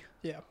alley.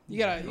 Yeah, you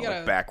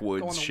gotta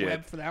backwoods go on the shit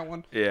web for that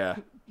one. Yeah.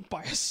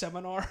 Buy a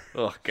seminar.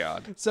 Oh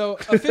God. So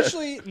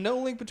officially, no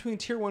link between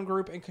Tier 1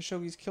 Group and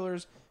Khashoggi's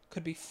killers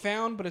could be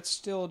found, but it's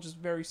still just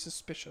very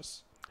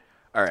suspicious.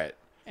 All right.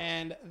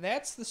 And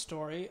that's the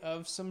story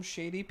of some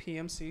shady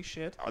PMC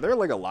shit. Are there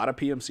a lot of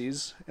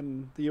PMCs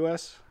in the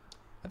U.S.?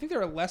 I think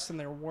there are less than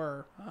there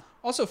were.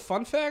 Also,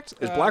 fun fact: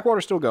 is Blackwater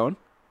still going?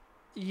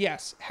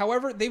 Yes.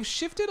 However, they've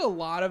shifted a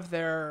lot of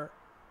their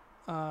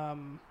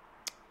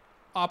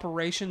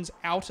operations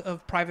out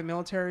of private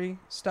military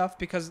stuff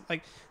because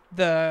like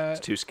the It's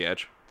too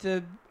sketch.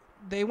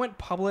 they went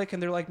public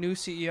and their like new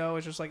CEO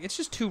is just like it's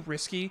just too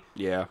risky.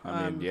 Yeah,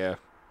 I mean, yeah.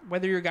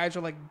 Whether your guys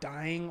are like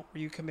dying or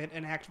you commit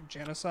an act of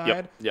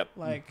genocide. Yep.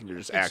 Like You're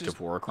just it's active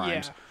war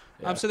crimes. Yeah.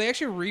 Yeah. So they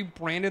actually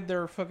rebranded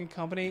their fucking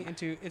company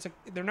into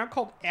they're not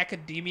called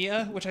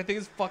Academia, which I think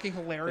is fucking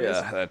hilarious.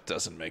 Yeah, that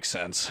doesn't make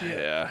sense.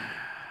 Yeah.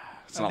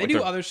 It's They not like do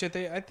they're- other shit.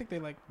 I think they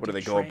like. What do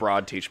they go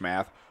abroad, teach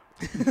math?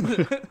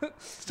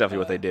 It's definitely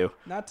what they do.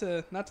 Not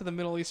to the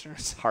Middle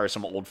Easterners. Hire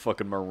some old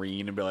fucking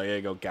Marine and be like,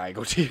 hey, go guy,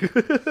 go teach.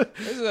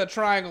 This is a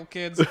triangle,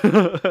 kids.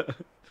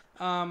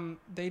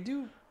 They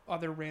do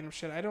other random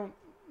shit. I don't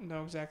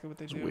know exactly what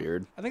they do.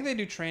 Weird. I think they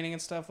do training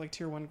and stuff like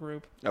Tier 1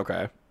 group.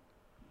 Okay.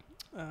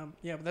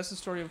 Yeah, but that's the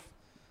story of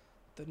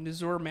the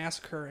Nizur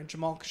massacre and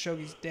Jamal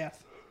Khashoggi's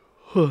death.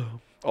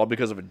 All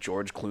because of a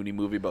George Clooney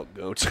movie about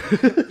goats.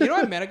 You know,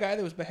 I met a guy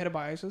that was beheaded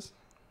by ISIS.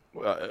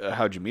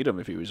 How'd you meet him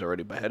if he was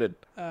already beheaded?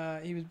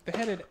 He was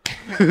beheaded.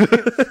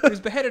 He was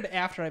beheaded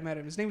after I met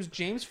him. His name was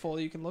James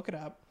Foley. You can look it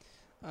up.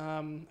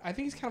 I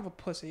think he's kind of a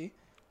pussy.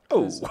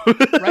 Oh.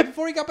 Right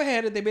before he got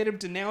beheaded, they made him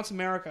denounce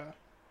America.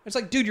 It's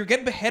like, dude, you're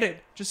getting beheaded.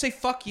 Just say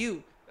fuck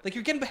you. Like,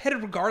 you're getting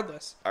beheaded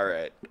regardless. All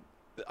right.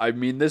 I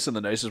mean this in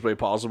the nicest way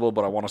possible,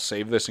 but I want to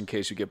save this in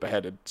case you get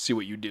beheaded. See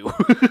what you do.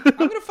 I'm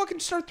gonna fucking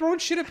start throwing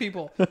shit at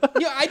people.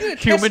 Yeah, I did a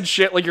test. Human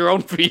shit like your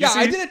own feces. Yeah,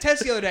 I did a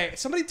test the other day.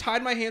 Somebody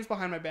tied my hands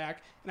behind my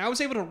back, and I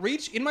was able to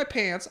reach in my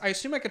pants. I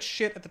assume I could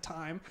shit at the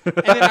time, and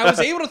then I was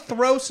able to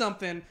throw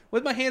something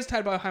with my hands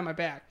tied behind my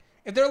back.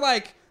 If they're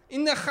like,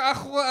 "In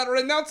the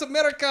renounce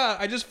America,"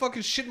 I just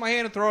fucking shit in my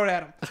hand and throw it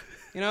at them.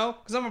 You know,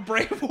 because I'm a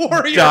brave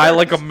warrior. Die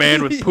like a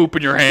man with poop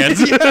in your hands.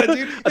 Yeah,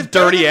 dude. A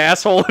dirty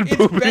asshole and It's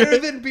poop. better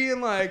than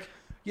being like,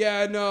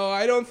 yeah, no,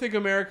 I don't think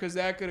America's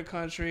that good a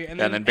country, and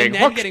then being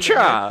getting "Hok-cha!" beheaded.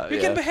 You're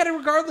Yeah. getting beheaded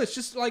regardless.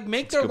 Just like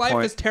make their good life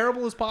point. as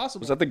terrible as possible.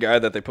 Was that the guy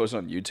that they posted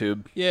on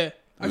YouTube? Yeah,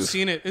 I've Oof.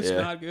 seen it. It's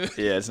Yeah. not good.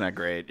 Yeah, it's not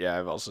great. Yeah,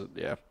 I've also,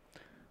 yeah.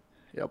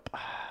 Yep.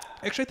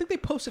 Actually, I think they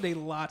posted a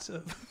lot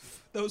of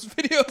those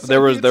videos.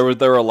 There on YouTube.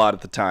 were a lot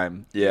at the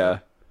time. Yeah.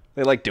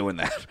 They like doing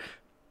that.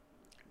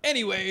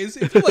 Anyways,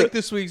 if you like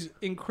this week's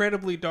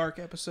incredibly dark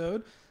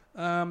episode,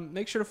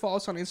 make sure to follow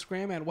us on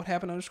Instagram at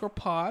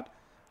whathappened_pod.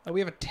 We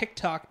have a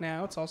TikTok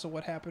now. It's also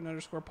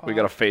whathappened_pod. We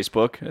got a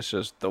Facebook. It's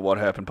just the What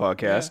Happened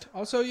podcast. Yeah.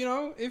 Also, you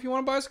know, if you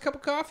want to buy us a cup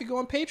of coffee, go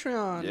on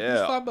Patreon.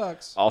 Yeah. It's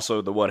 $5.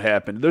 Also, the What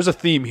Happened. There's a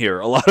theme here.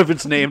 A lot of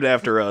it's named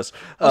after us.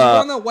 Also, go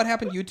on the What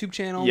Happened YouTube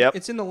channel. Yep.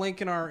 It's in the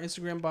link in our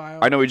Instagram bio.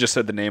 I know we just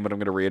said the name, but I'm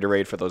going to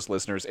reiterate for those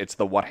listeners. It's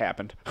the What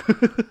Happened.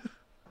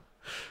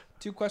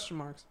 2 question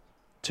marks.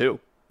 2,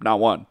 not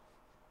 1.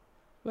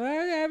 What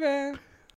happened?